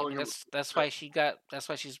Yeah, right. I calling mean, him. that's why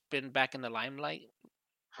she's been back in the limelight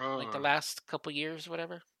like the Uh, last couple years,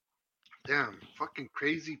 whatever. damn, fucking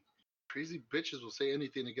crazy, crazy bitches will say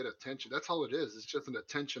anything to get attention. That's all it is. It's just an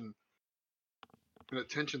attention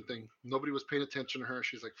thing. Nobody was paying attention to her.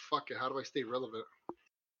 She's like, fuck it. How do I stay relevant?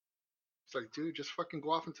 It's like, dude, just fucking go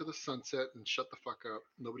off into the sunset and shut the fuck up.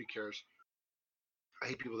 Nobody cares. I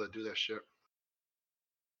hate people that do that shit.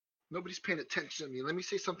 Nobody's paying attention to me. Let me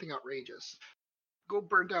say something outrageous. Go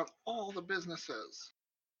burn down all the businesses.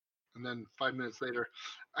 And then 5 minutes later,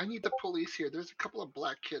 I need the police here. There's a couple of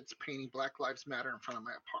black kids painting Black Lives Matter in front of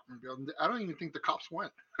my apartment building. I don't even think the cops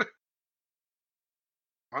went.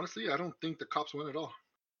 Honestly, I don't think the cops went at all.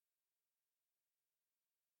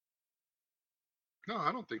 No,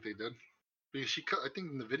 I don't think they did. Because I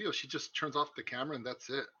think in the video, she just turns off the camera and that's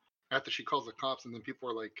it. After she calls the cops, and then people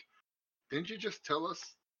are like, "Didn't you just tell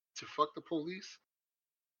us to fuck the police?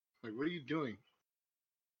 Like, what are you doing?"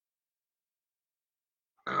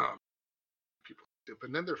 Oh, people.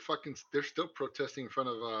 But then they're still protesting in front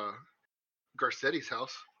of Garcetti's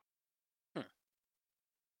house. Hmm.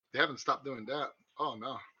 They haven't stopped doing that. Oh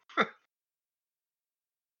no.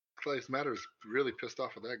 Clays Matter is really pissed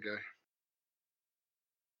off with that guy.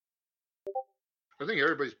 I think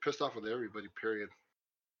everybody's pissed off with everybody, period.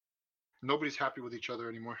 Nobody's happy with each other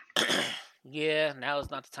anymore. Yeah, now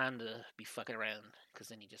is not the time to be fucking around because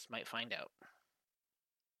then you just might find out.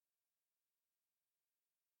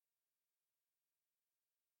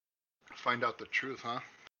 Find out the truth, huh?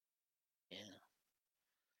 Yeah.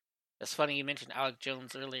 It's funny you mentioned Alex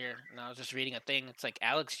Jones earlier, and I was just reading a thing. It's like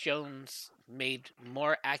Alex Jones made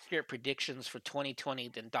more accurate predictions for 2020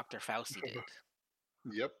 than Dr. Fauci did.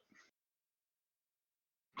 Yep.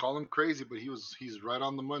 Call him crazy, but he's right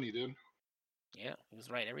on the money, dude. Yeah, he was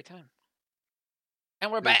right every time.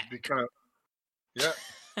 And we're It'd back. be kind of yeah.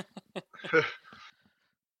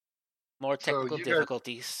 More So technical you guys,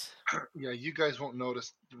 difficulties. yeah, you guys won't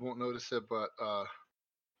notice it, but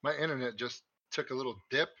my internet just took a little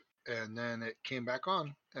dip, and then it came back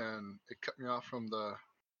on, and it cut me off from the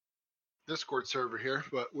Discord server here.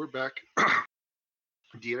 But we're back.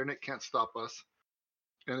 The internet can't stop us.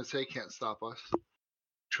 NSA can't stop us.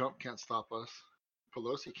 Trump can't stop us.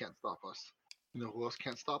 Pelosi can't stop us. You know who else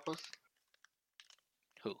can't stop us?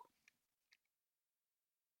 Who?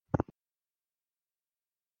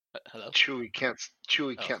 Hello? Chewy can't.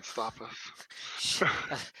 Chewy Oh. can't stop us.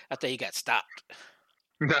 I thought you got stopped.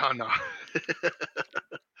 No, no.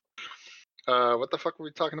 What the fuck were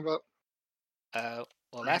we talking about? Well,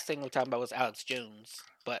 last thing we were talking about was Alex Jones,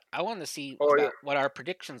 but I wanted to see Oh yeah, about what our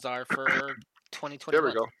predictions are for there we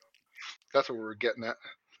 2021. go. That's what we were getting at.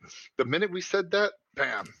 The minute we said that,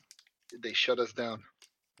 bam, they shut us down.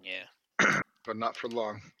 Yeah. But not for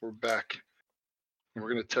long. We're back. And we're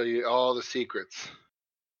gonna tell you all the secrets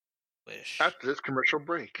Wish. after this commercial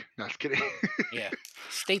break. No, just kidding. Yeah.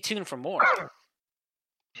 Stay tuned for more.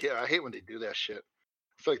 Yeah, I hate when they do that shit.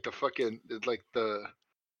 It's like the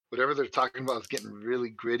whatever they're talking about is getting really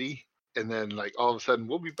gritty, and then like all of a sudden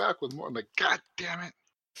we'll be back with more. I'm like, God damn it!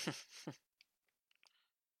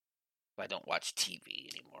 I don't watch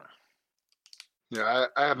TV anymore. Yeah,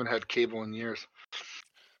 I haven't had cable in years.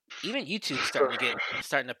 Even YouTube's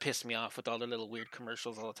starting to piss me off with all the little weird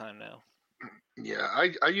commercials all the time now. Yeah,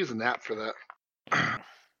 I use an app for that.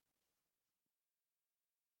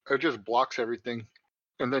 It just blocks everything,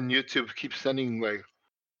 and then YouTube keeps sending like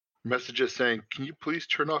messages saying, "Can you please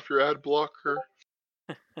turn off your ad blocker?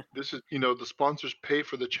 This is the sponsors pay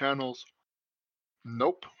for the channels."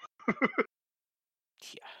 Nope,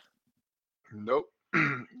 Yeah. nope,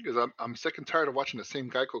 because I'm sick and tired of watching the same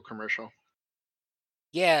Geico commercial.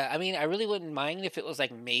 Yeah, I mean, I really wouldn't mind if it was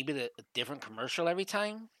like maybe a different commercial every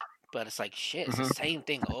time, But it's like shit. It's the same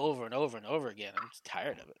thing over and over and over again. I'm just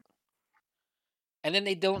tired of it. And then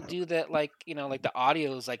they don't do that, like, like the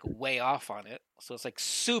audio is like way off on it, so it's like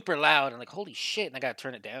super loud and like holy shit, and I gotta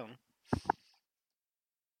turn it down.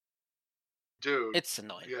 Dude. It's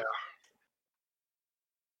annoying. Yeah.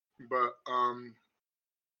 But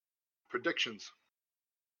predictions.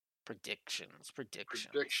 Predictions.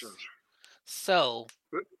 Predictions. So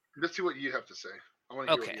Let's see what you have to say. I want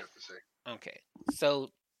to hear what okay, you have to say. okay.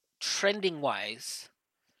 So trending wise,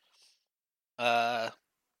 I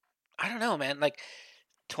don't know, man. Like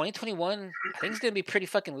 2021, I think it's gonna be pretty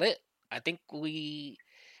fucking lit. I think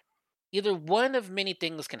either one of many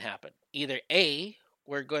things can happen. Either A,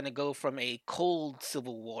 we're going to go from a cold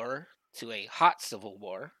civil war to a hot civil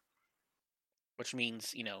war, which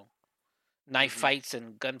means, knife fights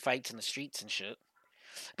and gunfights in the streets and shit.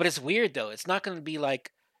 But it's weird though. It's not going to be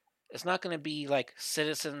like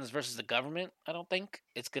citizens versus the government, I don't think.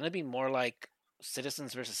 It's going to be more like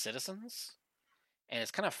citizens versus citizens. And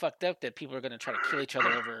it's kind of fucked up that people are going to try to kill each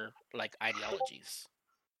other over like ideologies.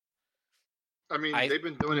 I mean, I they've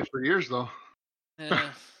been doing it for years, though.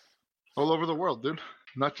 eh, All over the world, dude.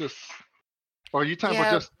 Not just. Are you talking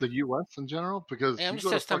about yeah, just the U.S. in general? Because I'm you go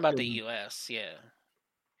to just talking about the fucking. US, yeah.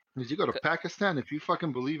 If you go to Pakistan, if you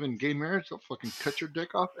fucking believe in gay marriage, they'll fucking cut your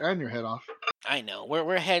dick off and your head off. I know.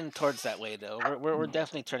 We're heading towards that way though. We're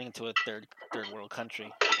definitely turning into a third world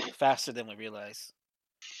country faster than we realize.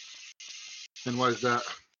 And why is that?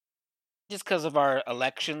 Just because of our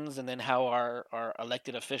elections and then how our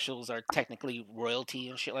elected officials are technically royalty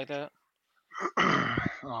and shit like that.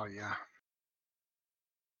 Oh yeah,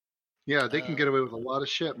 yeah. They can Uh, get away with a lot of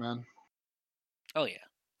shit, man. oh yeah,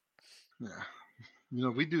 Yeah.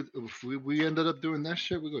 We do. If we ended up doing that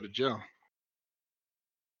shit, we go to jail.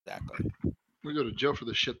 exactly. We go to jail for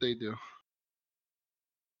the shit they do.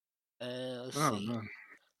 Let's Oh see. man.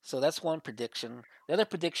 So that's one prediction. The other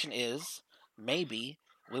prediction is maybe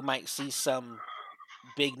we might see some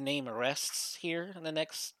big name arrests here in the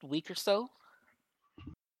next week or so.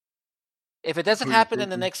 If it doesn't Who you happen in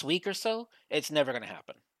the thinking? next week or so, it's never gonna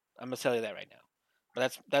happen. I'm gonna tell you that right now.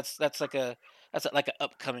 But that's like an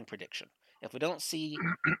upcoming prediction. If we don't see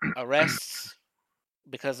arrests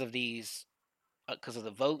because of these, because of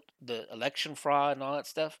the vote, the election fraud, and all that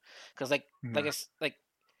stuff, because Yeah. like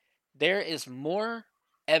there is more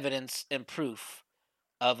evidence and proof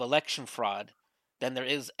of election fraud than there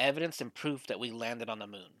is evidence and proof that we landed on the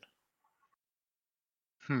moon.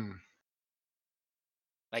 Hmm.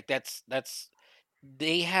 Like that's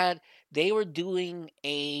they were doing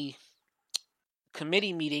a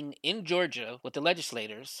committee meeting in Georgia with the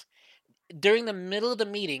legislators. During the middle of the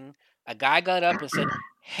meeting, a guy got up and said,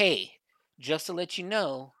 "Hey, just to let you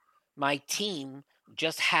know, my team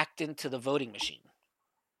just hacked into the voting machine."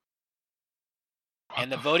 What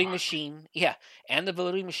And the the voting fuck? machine, yeah, and the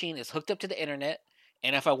voting machine is hooked up to the internet.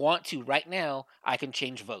 And if I want to right now, I can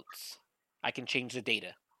change votes. I can change the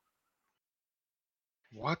data.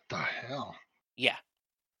 What the hell? Yeah.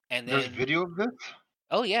 And There's then, video of this?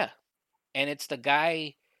 oh yeah. And it's the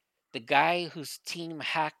guy whose team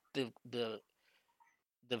hacked the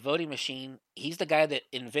voting machine. He's the guy that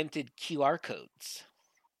invented QR codes.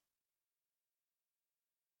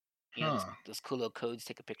 Those Huh. those cool little codes to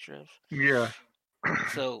take a picture of. Yeah.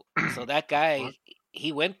 So that What? guy,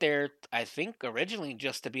 he went there, I think originally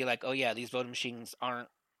just to be like, oh yeah, these voting machines aren't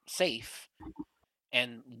safe.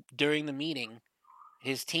 And during the meeting,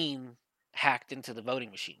 his team hacked into the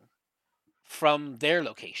voting machine from their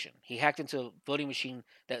location. He hacked into a voting machine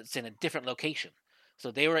that's in a different location.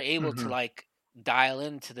 So they were able to Mm-hmm. like dial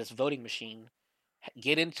into this voting machine,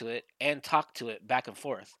 get into it, and talk to it back and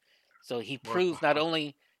forth. So he What the proved not fuck?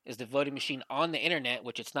 only is the voting machine on the internet,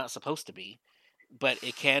 which it's not supposed to be, but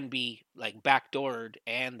it can be like backdoored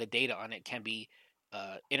and the data on it can be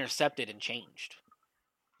intercepted and changed.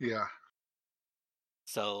 Yeah.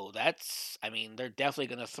 So I mean, they're definitely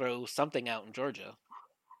going to throw something out in Georgia.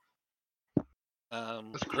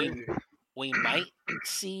 Um, That's we crazy. we might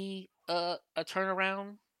see a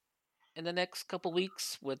turnaround in the next couple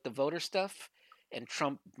weeks with the voter stuff, and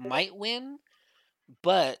Trump might win.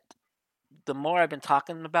 But the more I've been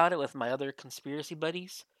talking about it with my other conspiracy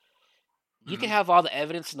buddies, you can Mm-hmm. have all the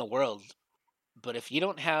evidence in the world, but if you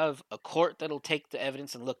don't have a court that'll take the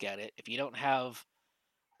evidence and look at it, if you don't have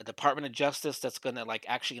a Department of Justice that's going to like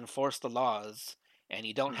actually enforce the laws, and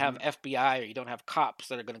you don't have Mm-hmm. FBI or you don't have cops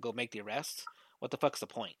that are going to go make the arrests, what the fuck's the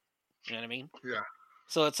point? You know what I mean? Yeah.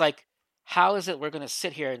 So it's like, how is it we're going to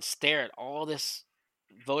sit here and stare at all this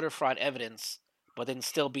voter fraud evidence, but then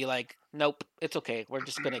still be like, nope, it's okay. We're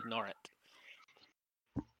just going to ignore it.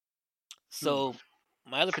 Hmm. So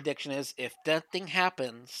my other prediction is if that thing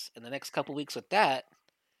happens in the next couple weeks with that,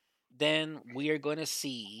 then we are going to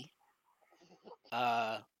see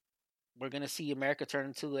uh we're going to see America turn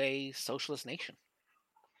into a socialist nation.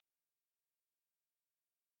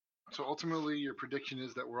 So ultimately, your prediction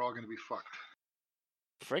is that we're all going to be fucked.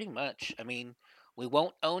 Pretty much. I mean, we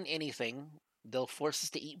won't own anything. They'll force us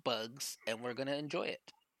to eat bugs, and we're going to enjoy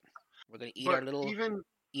it. We're going to But even,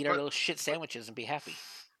 eat our but, little shit but, sandwiches and be happy.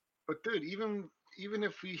 but, dude, even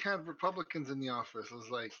if we had Republicans in the office, it was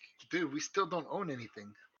like, dude, we still don't own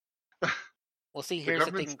anything. Well, see, The here's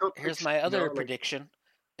the government thing. still Here's takes, my you know, other like, prediction: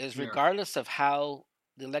 is yeah. regardless of how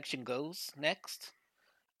the election goes next,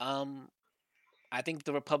 um, I think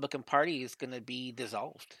the Republican Party is going to be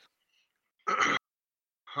dissolved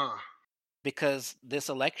Huh. because this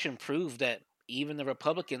election proved that even the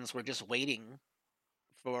Republicans were just waiting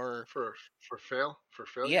for For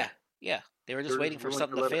yeah, failure. yeah, they were just They're waiting just for willing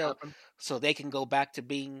something to to let it fail happen. so they can go back to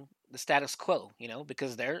being the status quo,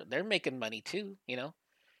 because they're making money too,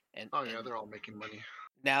 and Oh yeah, and they're all making money.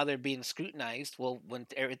 now they're being scrutinized. Well, when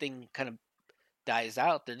everything kind of dies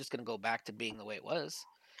out, they're just going to go back to being the way it was.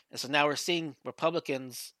 And so now we're seeing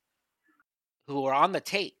Republicans who are on the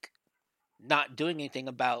take not doing anything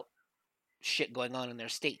about shit going on in their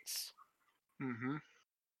states. Mm-hmm.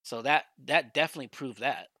 So that definitely proved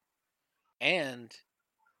that. And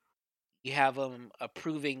you have them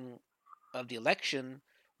approving of the election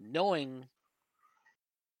knowing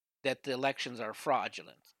that the elections are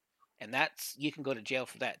fraudulent. And that's you can go to jail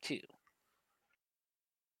for that too.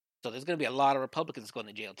 So there's going to be a lot of Republicans going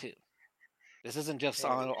to jail too. This isn't just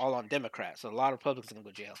Oh, all on Democrats. So a lot of Republicans are going to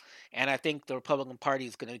go to jail, and I think the Republican Party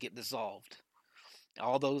is going to get dissolved.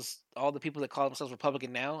 All the people that call themselves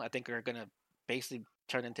Republican now, I think are going to basically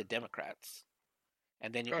turn into Democrats,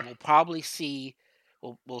 and then ah, we'll probably see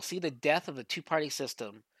we'll see the death of the two party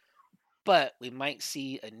system, but we might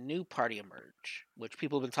see a new party emerge, which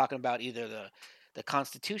people have been talking about either the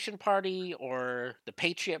Constitution Party or the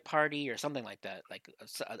Patriot Party or something like that, like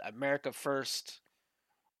America First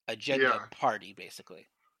agenda yeah. party, basically,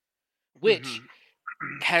 which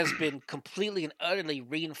Mm-hmm. has been completely and utterly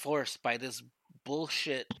reinforced by this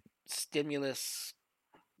bullshit stimulus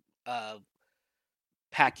uh,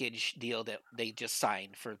 package deal that they just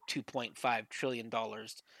signed for $2.5 trillion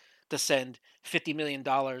to send $50 million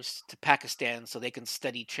to Pakistan so they can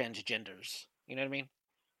study transgenders. You know what I mean?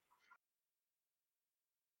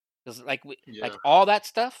 Because like Yeah. all that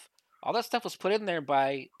stuff was put in there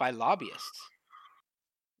by lobbyists.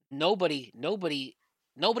 Nobody, nobody,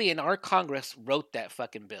 nobody in our Congress wrote that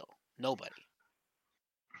fucking bill. Nobody.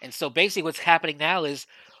 And so basically, what's happening now is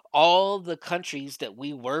all the countries that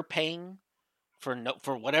we were paying for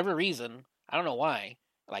whatever reason, I don't know why,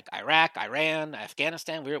 like Iraq, Iran,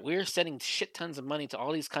 Afghanistan, we're sending shit tons of money to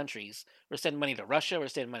all these countries. We're sending money to Russia. We're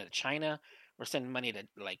sending money to China. We're sending money to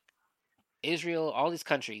like Israel. All these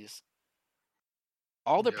countries.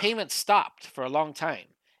 All the Yeah. payments stopped for a long time,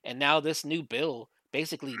 and now this new bill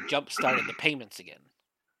basically jump started the payments again.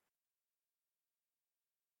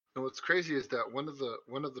 And what's crazy is that one of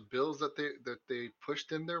the bills that they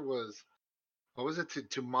pushed in there was, what was it,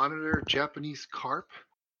 to monitor Japanese carp?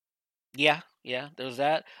 Yeah, yeah, there's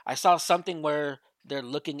that. I saw something where they're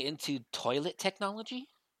looking into toilet technology.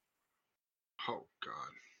 Oh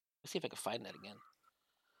God. Let's see if I can find that again.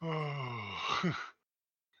 Oh.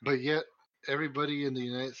 But yet everybody in the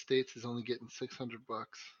United States is only getting $600.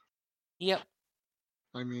 Yep.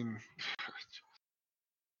 I mean,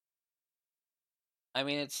 I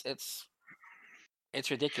mean, it's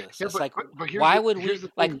ridiculous. yeah, It's but like, but but why would here's we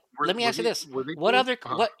the like? thing. Let me ask you this: Were they what doing? other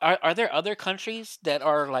what are there other countries that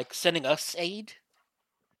are like sending us aid?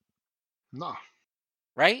 No,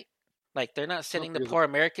 Right? Like they're not no, sending the because poor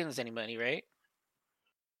Americans any money, right?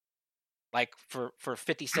 Like for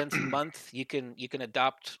 50 cents a month, you can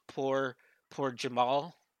adopt poor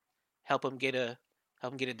Jamal, help him get a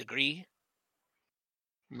degree.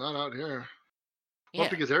 not out here. Well, Yeah.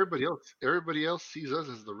 because everybody else sees us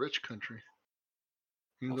as the rich country,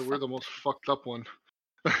 even Well, though we're fuck the most that. fucked up one.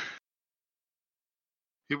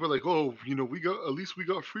 People are like, oh, we got, at least we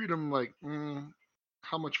got freedom. Like,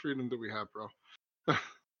 how much freedom do we have, bro?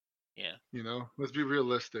 Yeah. Let's be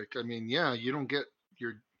realistic. I mean, yeah, you don't get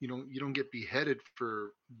beheaded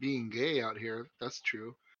for being gay out here. That's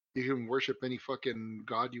true. You can worship any fucking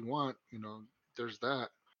god you want. There's that.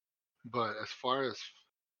 But as far as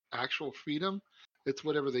actual freedom, it's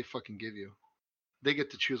whatever they fucking give you. They get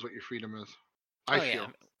to choose what your freedom is. I Oh yeah. feel.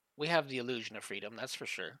 We have the illusion of freedom, that's for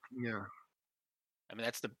sure. Yeah. I mean,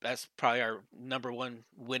 that's probably our number one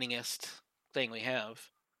winningest thing we have.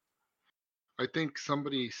 I think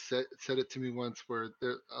somebody said it to me once where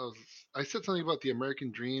I said something about the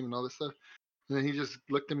American dream and all this stuff, and then he just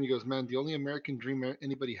looked at me and goes, "Man, the only American dream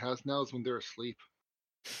anybody has now is when they're asleep."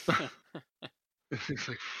 It's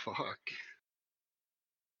like fuck.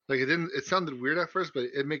 Like it didn't. It sounded weird at first, but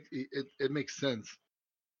it makes sense.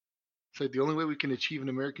 It's like the only way we can achieve an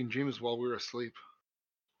American dream is while we're asleep,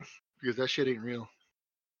 because that shit ain't real.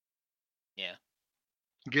 Yeah.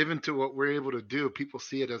 Given to what we're able to do, people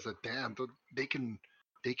see it as a damn. They can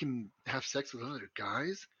they can have sex with other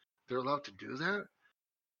guys. They're allowed to do that.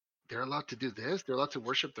 They're allowed to do this. They're allowed to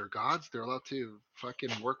worship their gods. They're allowed to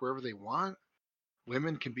fucking work wherever they want.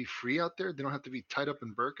 Women can be free out there. They don't have to be tied up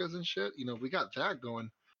in burqas and shit. You know, we got that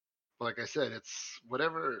going. But like I said, it's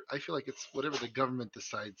whatever. I feel like it's whatever the government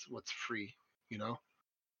decides what's free. You know,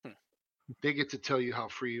 Hmm. they get to tell you how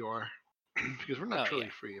free you are because we're not Oh truly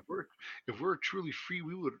yeah. free. If we're truly free,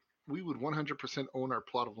 we would 100% own our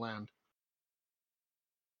plot of land.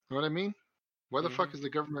 You know what I mean? Why the Hmm. fuck is the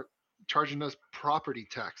government charging us property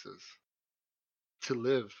taxes to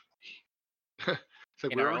live? It's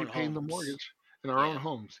like In we're our already own paying the homes. mortgage in our own Yeah.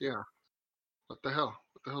 homes. Yeah. What the hell?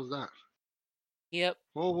 What the hell is that? Yep.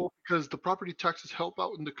 Well, because the property taxes help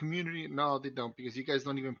out in the community. No, they don't, because you guys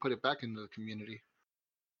don't even put it back into the community.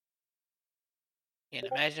 And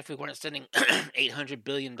imagine if we weren't sending $800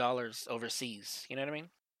 billion overseas. You know what I mean?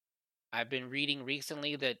 I've been reading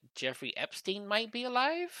recently that Jeffrey Epstein might be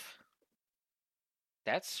alive.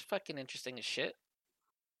 That's fucking interesting as shit.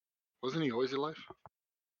 Wasn't he always alive?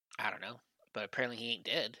 I don't know, but apparently he ain't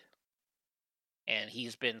dead, and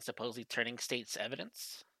he's been supposedly turning state's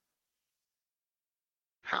evidence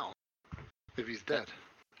How? If he's dead.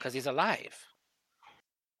 because he's alive.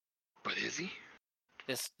 But is he?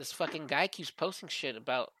 This fucking guy keeps posting shit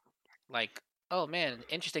about like, oh man,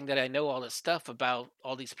 interesting that I know all this stuff about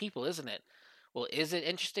all these people, isn't it? Well, is it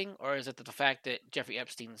interesting, or is it the fact that Jeffrey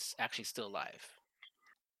Epstein's actually still alive?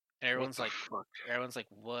 And What the fuck? everyone's like,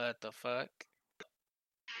 what the fuck?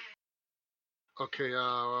 Okay,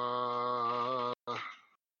 So,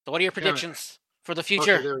 what are your damn it. predictions for the Okay,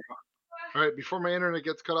 future? there we go. All right, before my internet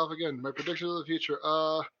gets cut off again, my predictions of the future.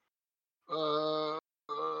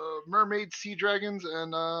 Mermaids, sea dragons,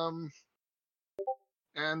 and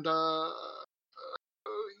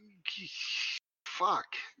fuck,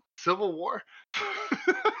 Civil War.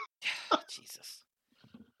 Jesus.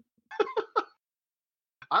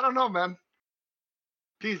 I don't know, man.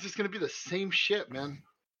 I think it's just gonna be the same shit, man.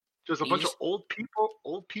 Just a You bunch of just old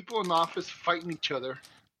people in the office fighting each other.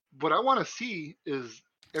 What I want to see is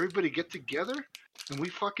everybody get together and we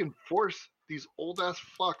fucking force these old ass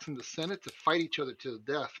fucks in the Senate to fight each other to the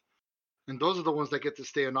death. And those are the ones that get to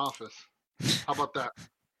stay in office. How about that?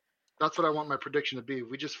 That's what I want my prediction to be.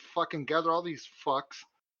 We just fucking gather all these fucks,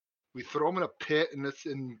 we throw them in a pit, and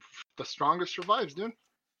the strongest survives, dude.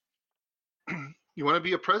 You want to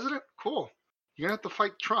be a president? Cool. You're gonna have to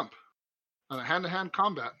fight Trump on a hand-to-hand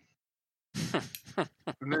combat.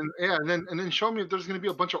 And then yeah, and then show me if there's gonna be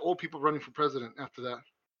a bunch of old people running for president after that.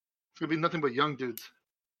 It's gonna be nothing but young dudes.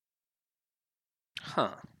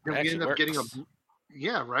 Huh. Then That we actually end up getting a works.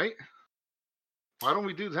 yeah, right? Why don't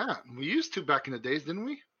we do that? We used to back in the days, didn't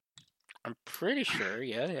we? I'm pretty sure.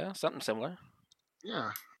 Yeah, yeah. Something similar.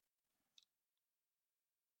 Yeah.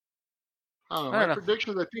 I don't know. I My don't know.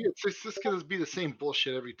 predictions, I think it's just gonna be the same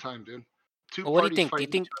bullshit every time, dude. Two Well, what do you parties think?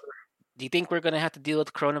 fighting each other. Do you think we're gonna have to deal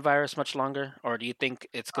with coronavirus much longer, or do you think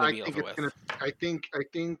it's gonna I be think over it's with? gonna I think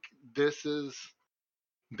this is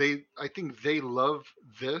I think they love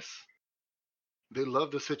this. They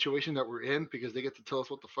love the situation that we're in because they get to tell us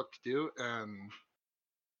what the fuck to do, and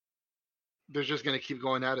they're just gonna keep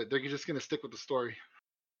going at it. They're just gonna stick with the story.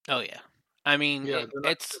 Oh yeah. I mean, Yeah,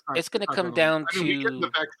 it's gonna it's not come gonna. down I mean, we getting the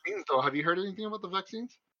to vaccines though. Have you heard anything about the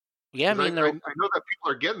vaccines? yeah. I Because mean, I know that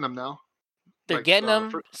people are getting them now. they're Like getting the them.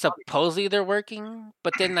 first body. Supposedly they're working,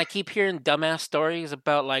 but then I keep hearing dumbass stories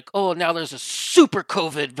about like, oh, now there's a super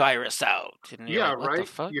COVID virus out, and you're Yeah, like, what the right.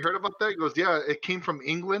 fuck? You heard about that? He goes, yeah, it came from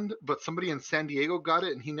England, but somebody in San Diego got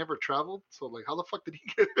it, and he never traveled. So like, how the fuck did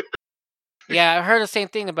he get it? Yeah, I heard the same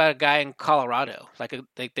thing about a guy in Colorado. Like,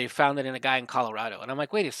 they found it in a guy in Colorado, and I'm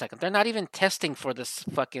like, wait a second, they're not even testing for this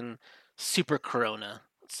fucking super corona.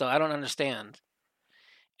 So I don't understand.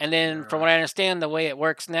 And then, from Yeah, what I understand, the way it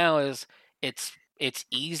works now is it's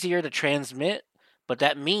easier to transmit, but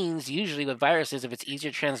that means usually with viruses, if it's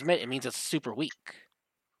easier to transmit, it means it's super weak.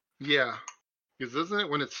 yeah. Because doesn't it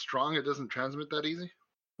when it's strong, it doesn't transmit that easy?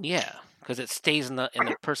 Yeah, because it stays in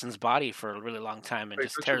the person's body for a really long time and Like,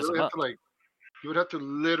 just don't you tears really them have to up, like? You would have to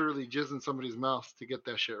literally jizz in somebody's mouth to get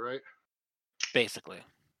that shit, right? basically.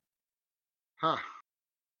 Huh?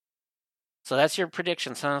 So that's your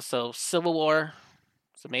predictions, huh? So Civil War.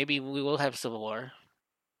 So maybe we will have Civil War,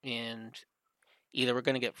 and either we're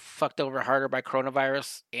gonna get fucked over harder by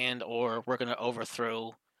coronavirus, and or we're gonna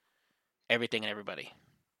overthrow everything and everybody,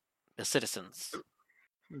 the citizens.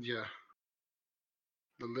 Yeah,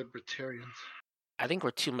 the libertarians. I think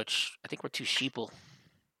we're too much. I think we're too sheeple.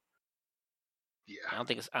 Yeah, I don't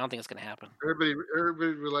think it's gonna happen. everybody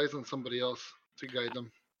relies on somebody else to guide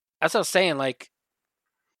them. That's what I was saying. Like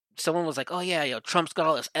someone was like, "Oh yeah, Trump's got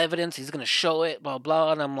all this evidence. He's gonna show it, blah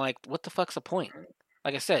blah." And I'm like, "What the fuck's the point?"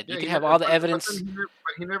 Like I said, you Yeah, can he have never, all the evidence. but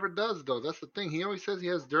he never does though. That's the thing. He always says he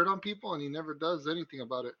has dirt on people, and he never does anything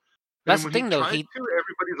about it. That's And the when he thing, though. tries He, to,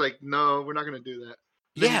 everybody's like, "No, we're not gonna do that."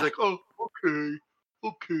 And then he's yeah. like, "Oh, okay,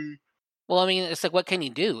 okay." Well, I mean, it's like, what can you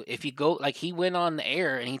do if you go? Like he went on the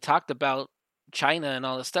air and he talked about China and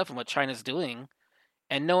all this stuff and what China's doing,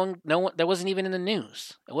 and no one, that wasn't even in the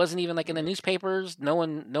news. It wasn't even like in the newspapers. No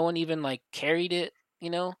one even like carried it. You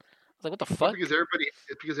know, it's like, what the Well, fuck?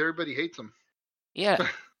 because everybody hates him. Yeah.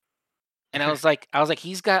 And I was like,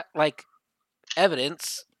 he's got like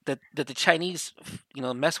evidence that the Chinese,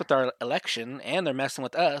 mess with our election and they're messing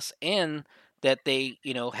with us, and that they,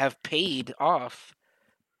 have paid off,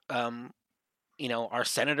 um, our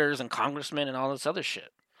senators and congressmen and all this other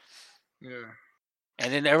shit. Yeah.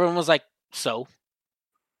 And then everyone was like, so,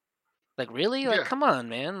 like, really? Like, Yeah. come on,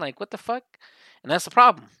 man. Like, what the fuck? And that's the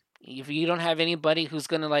problem. If you don't have anybody who's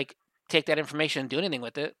gonna like take that information and do anything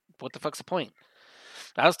with it, what the fuck's the point?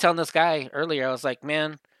 I was telling this guy earlier, I was like,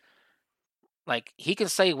 man, like he can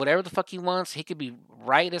say whatever the fuck he wants. He could be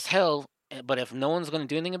right as hell, but if no one's going to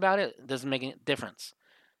do anything about it, it doesn't make any difference.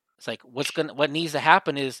 It's like what needs to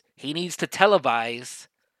happen is he needs to televise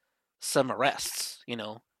some arrests.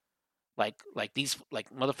 Like these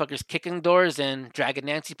like motherfuckers kicking doors in, dragging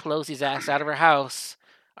Nancy Pelosi's ass out of her house,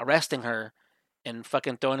 arresting her, and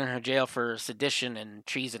fucking throwing her in her jail for sedition and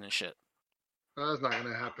treason and shit. That's not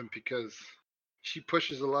gonna happen because she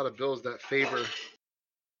pushes a lot of bills that favor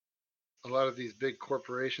a lot of these big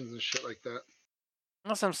corporations and shit like that.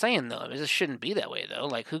 That's what I'm saying though. It just shouldn't be that way though.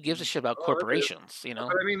 Like who gives a shit about Oh, it is. corporations? But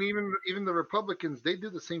I mean, even the Republicans, they do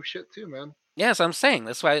the same shit too, man. Yes, I'm saying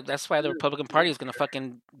that's why the Yeah, Republican Party is gonna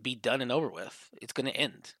fucking be done and over with. It's gonna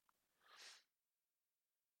end.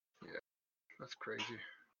 yeah, that's crazy.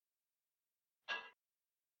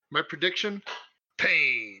 My prediction: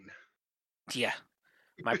 pain. Yeah.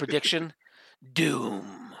 My prediction: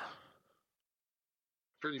 doom.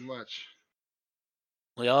 Pretty much.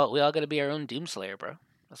 We all gotta be our own doomslayer, bro.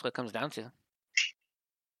 That's what it comes down to.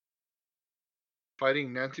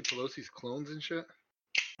 Fighting Nancy Pelosi's clones and shit.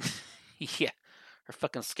 Yeah. Her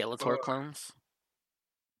fucking Skeletor Uh, clones.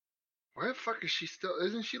 why the fuck is she still?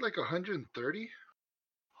 Isn't she like 130?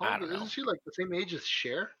 I don't know. Isn't she like the same age as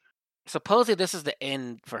Cher? Supposedly this is the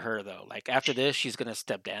end for her though. Like after this she's gonna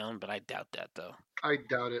step down, but I doubt that though. I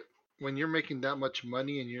doubt it. When you're making that much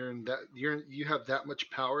money and you have that much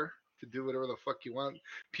power to do whatever the fuck you want,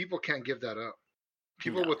 people can't give that up.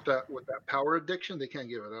 People No. with that power addiction, they can't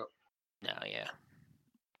give it up. No, yeah.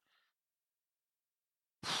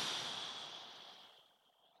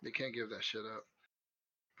 They can't give that shit up.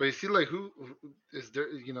 But you see, like, who is there?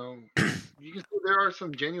 You can see there are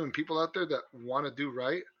some genuine people out there that want to do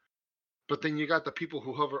right, but then you got the people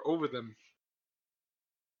who hover over them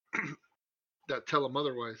that tell them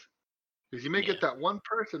otherwise. Because you may Yeah. get that one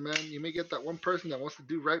person, man. You may get that one person that wants to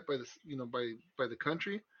do right by this, by the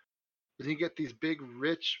country. But then you get these big,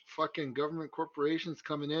 rich, fucking government corporations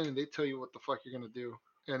coming in, and they tell you what the fuck you're gonna do.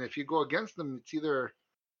 And if you go against them, it's either,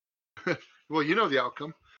 well, you know the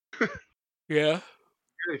outcome. Yeah.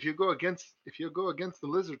 If you go against the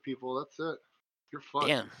lizard people, that's it. You're fucked.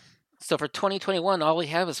 Damn. So for 2021, all we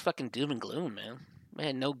have is fucking doom and gloom, man.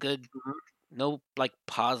 Man, no good, Mhm. no like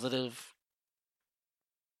positive.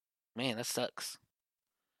 Man, that sucks.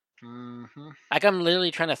 Mhm. Like I'm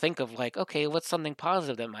literally trying to think of like, okay, what's something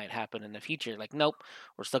positive that might happen in the future? Like, nope,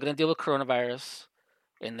 we're still gonna deal with coronavirus,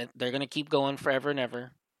 and they're gonna keep going forever and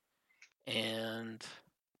ever, and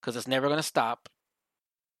because it's never gonna stop.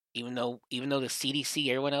 Even though the CDC,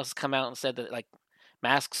 everyone else has come out and said that like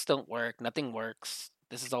masks don't work, nothing works.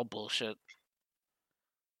 This is all bullshit.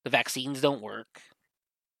 The vaccines don't work,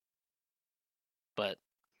 but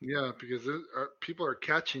Yeah, because people are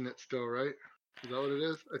catching it still, right? Is that what it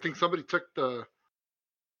is? I think somebody took the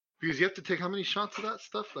because you have to take how many shots of that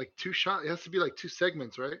stuff? Like two shots. It has to be like two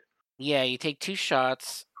segments, right? yeah, you take 2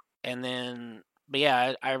 shots, and then, but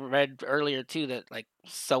yeah, I read earlier too that like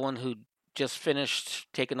someone who just finished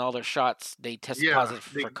taking all their shots, they tested Yeah, positive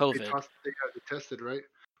for COVID. they got it tested, right?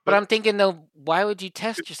 But But I'm thinking though, why would you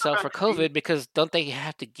test it's the yourself for vaccine. COVID? Because don't they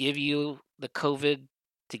have to give you the COVID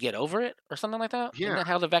to get over it or something like that. Isn't Yeah, that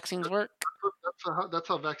how the vaccines work? that's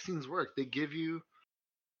how vaccines work. They give you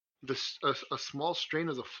a small strain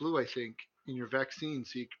of the flu, I think, in your vaccine,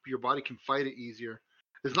 so your body can fight it easier.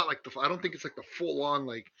 It's not like I don't think it's like the full on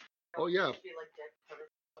like, oh yeah,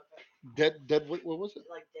 dead. What was it?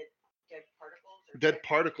 Like dead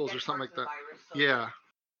particles or something like that. Yeah.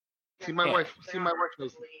 See, my Yeah. wife. See, my wife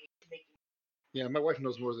knows. Yeah, my wife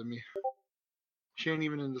knows more than me. She ain't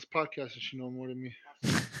even in this podcast, and she knows more than me.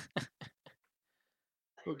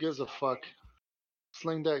 Who gives a fuck?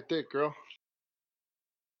 Sling that dick, girl.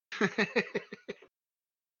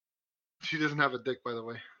 She doesn't have a dick, by the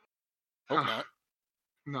way. Hope not.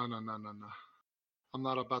 No. I'm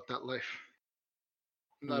not about that life.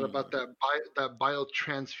 I'm not Hmm. about that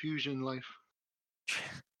biotransfusion life.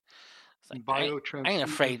 It's like I ain't Biotransfusion.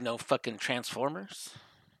 afraid no fucking Transformers.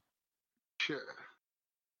 Shit.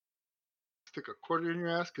 Stick a quarter in your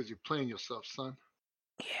ass because you're playing yourself, son.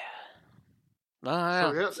 Yeah. No, I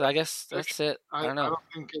So know. yeah, So I guess that's it. I don't I know.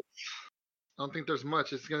 don't think there's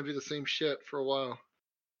much. It's gonna be the same shit for a while.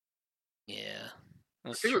 Yeah, I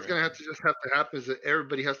that's think what's true. gonna have to happen is that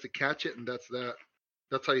everybody has to catch it, and that's that.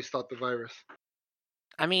 That's how you stop the virus,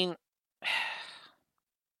 I mean,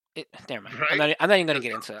 never mind. right? I'm not even gonna Because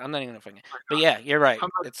get into it. I'm not even gonna fucking. But yeah, you're right. I'm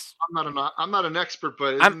It's I'm not an expert,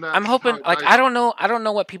 but isn't that I'm how hoping it like dies? I don't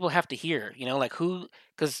know what people have to hear. You know, like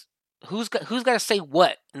because who's got to say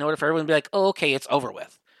what in order for everyone to be like, oh, okay, it's over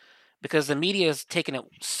with. Because the media has taken it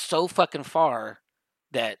so fucking far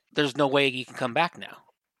that there's no way you can come back now.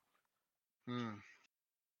 Hmm,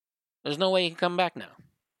 There's no way you can come back now.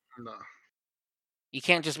 no. You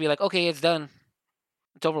can't just be like, okay, it's done.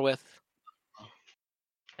 It's over with.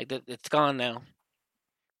 Like it's gone now.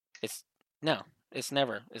 It's no. It's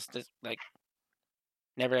never. It's just like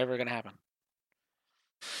never ever gonna happen.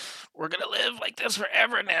 We're gonna live like this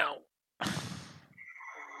forever now.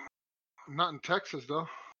 Not in Texas though.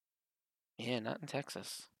 Yeah, not in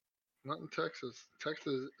Texas. Not in Texas.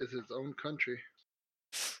 Texas is its own country.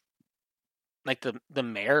 Like the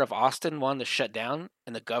mayor of Austin wanted to shut down,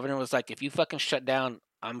 and the governor was like, "If you fucking shut down,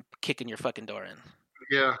 I'm kicking your fucking door in."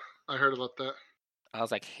 Yeah, I heard about that. I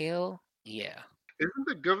was like, "Hell yeah!" Isn't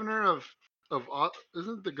the governor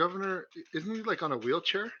isn't the governor isn't he like on a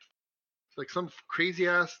wheelchair? Like some crazy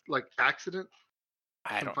ass like accident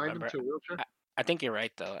I don't confined him remember. to a wheelchair? I think you're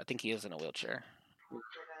right though. I think he is in a wheelchair,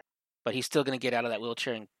 but he's still gonna get out of that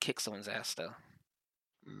wheelchair and kick someone's ass though.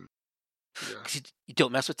 Mm, yeah. Because you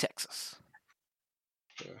don't mess with Texas.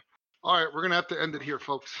 Yeah. All right, we're gonna have to end it here,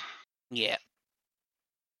 folks. Yeah,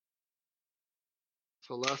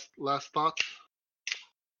 So last thoughts.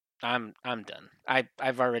 I'm done.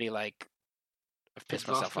 I've already like I've pissed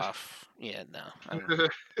myself Exhausted. off. Yeah, no.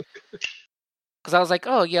 Because I was like,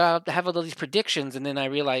 oh yeah, I have all these predictions, and then I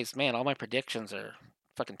realized, man, all my predictions are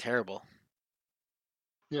fucking terrible.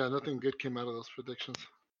 Yeah, nothing good came out of those predictions.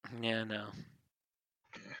 Yeah, no.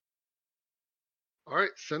 All right,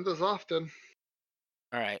 send us off then.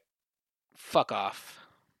 All right, fuck off.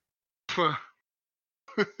 All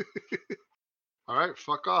right,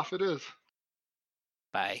 fuck off. It is.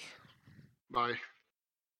 Bye. Bye.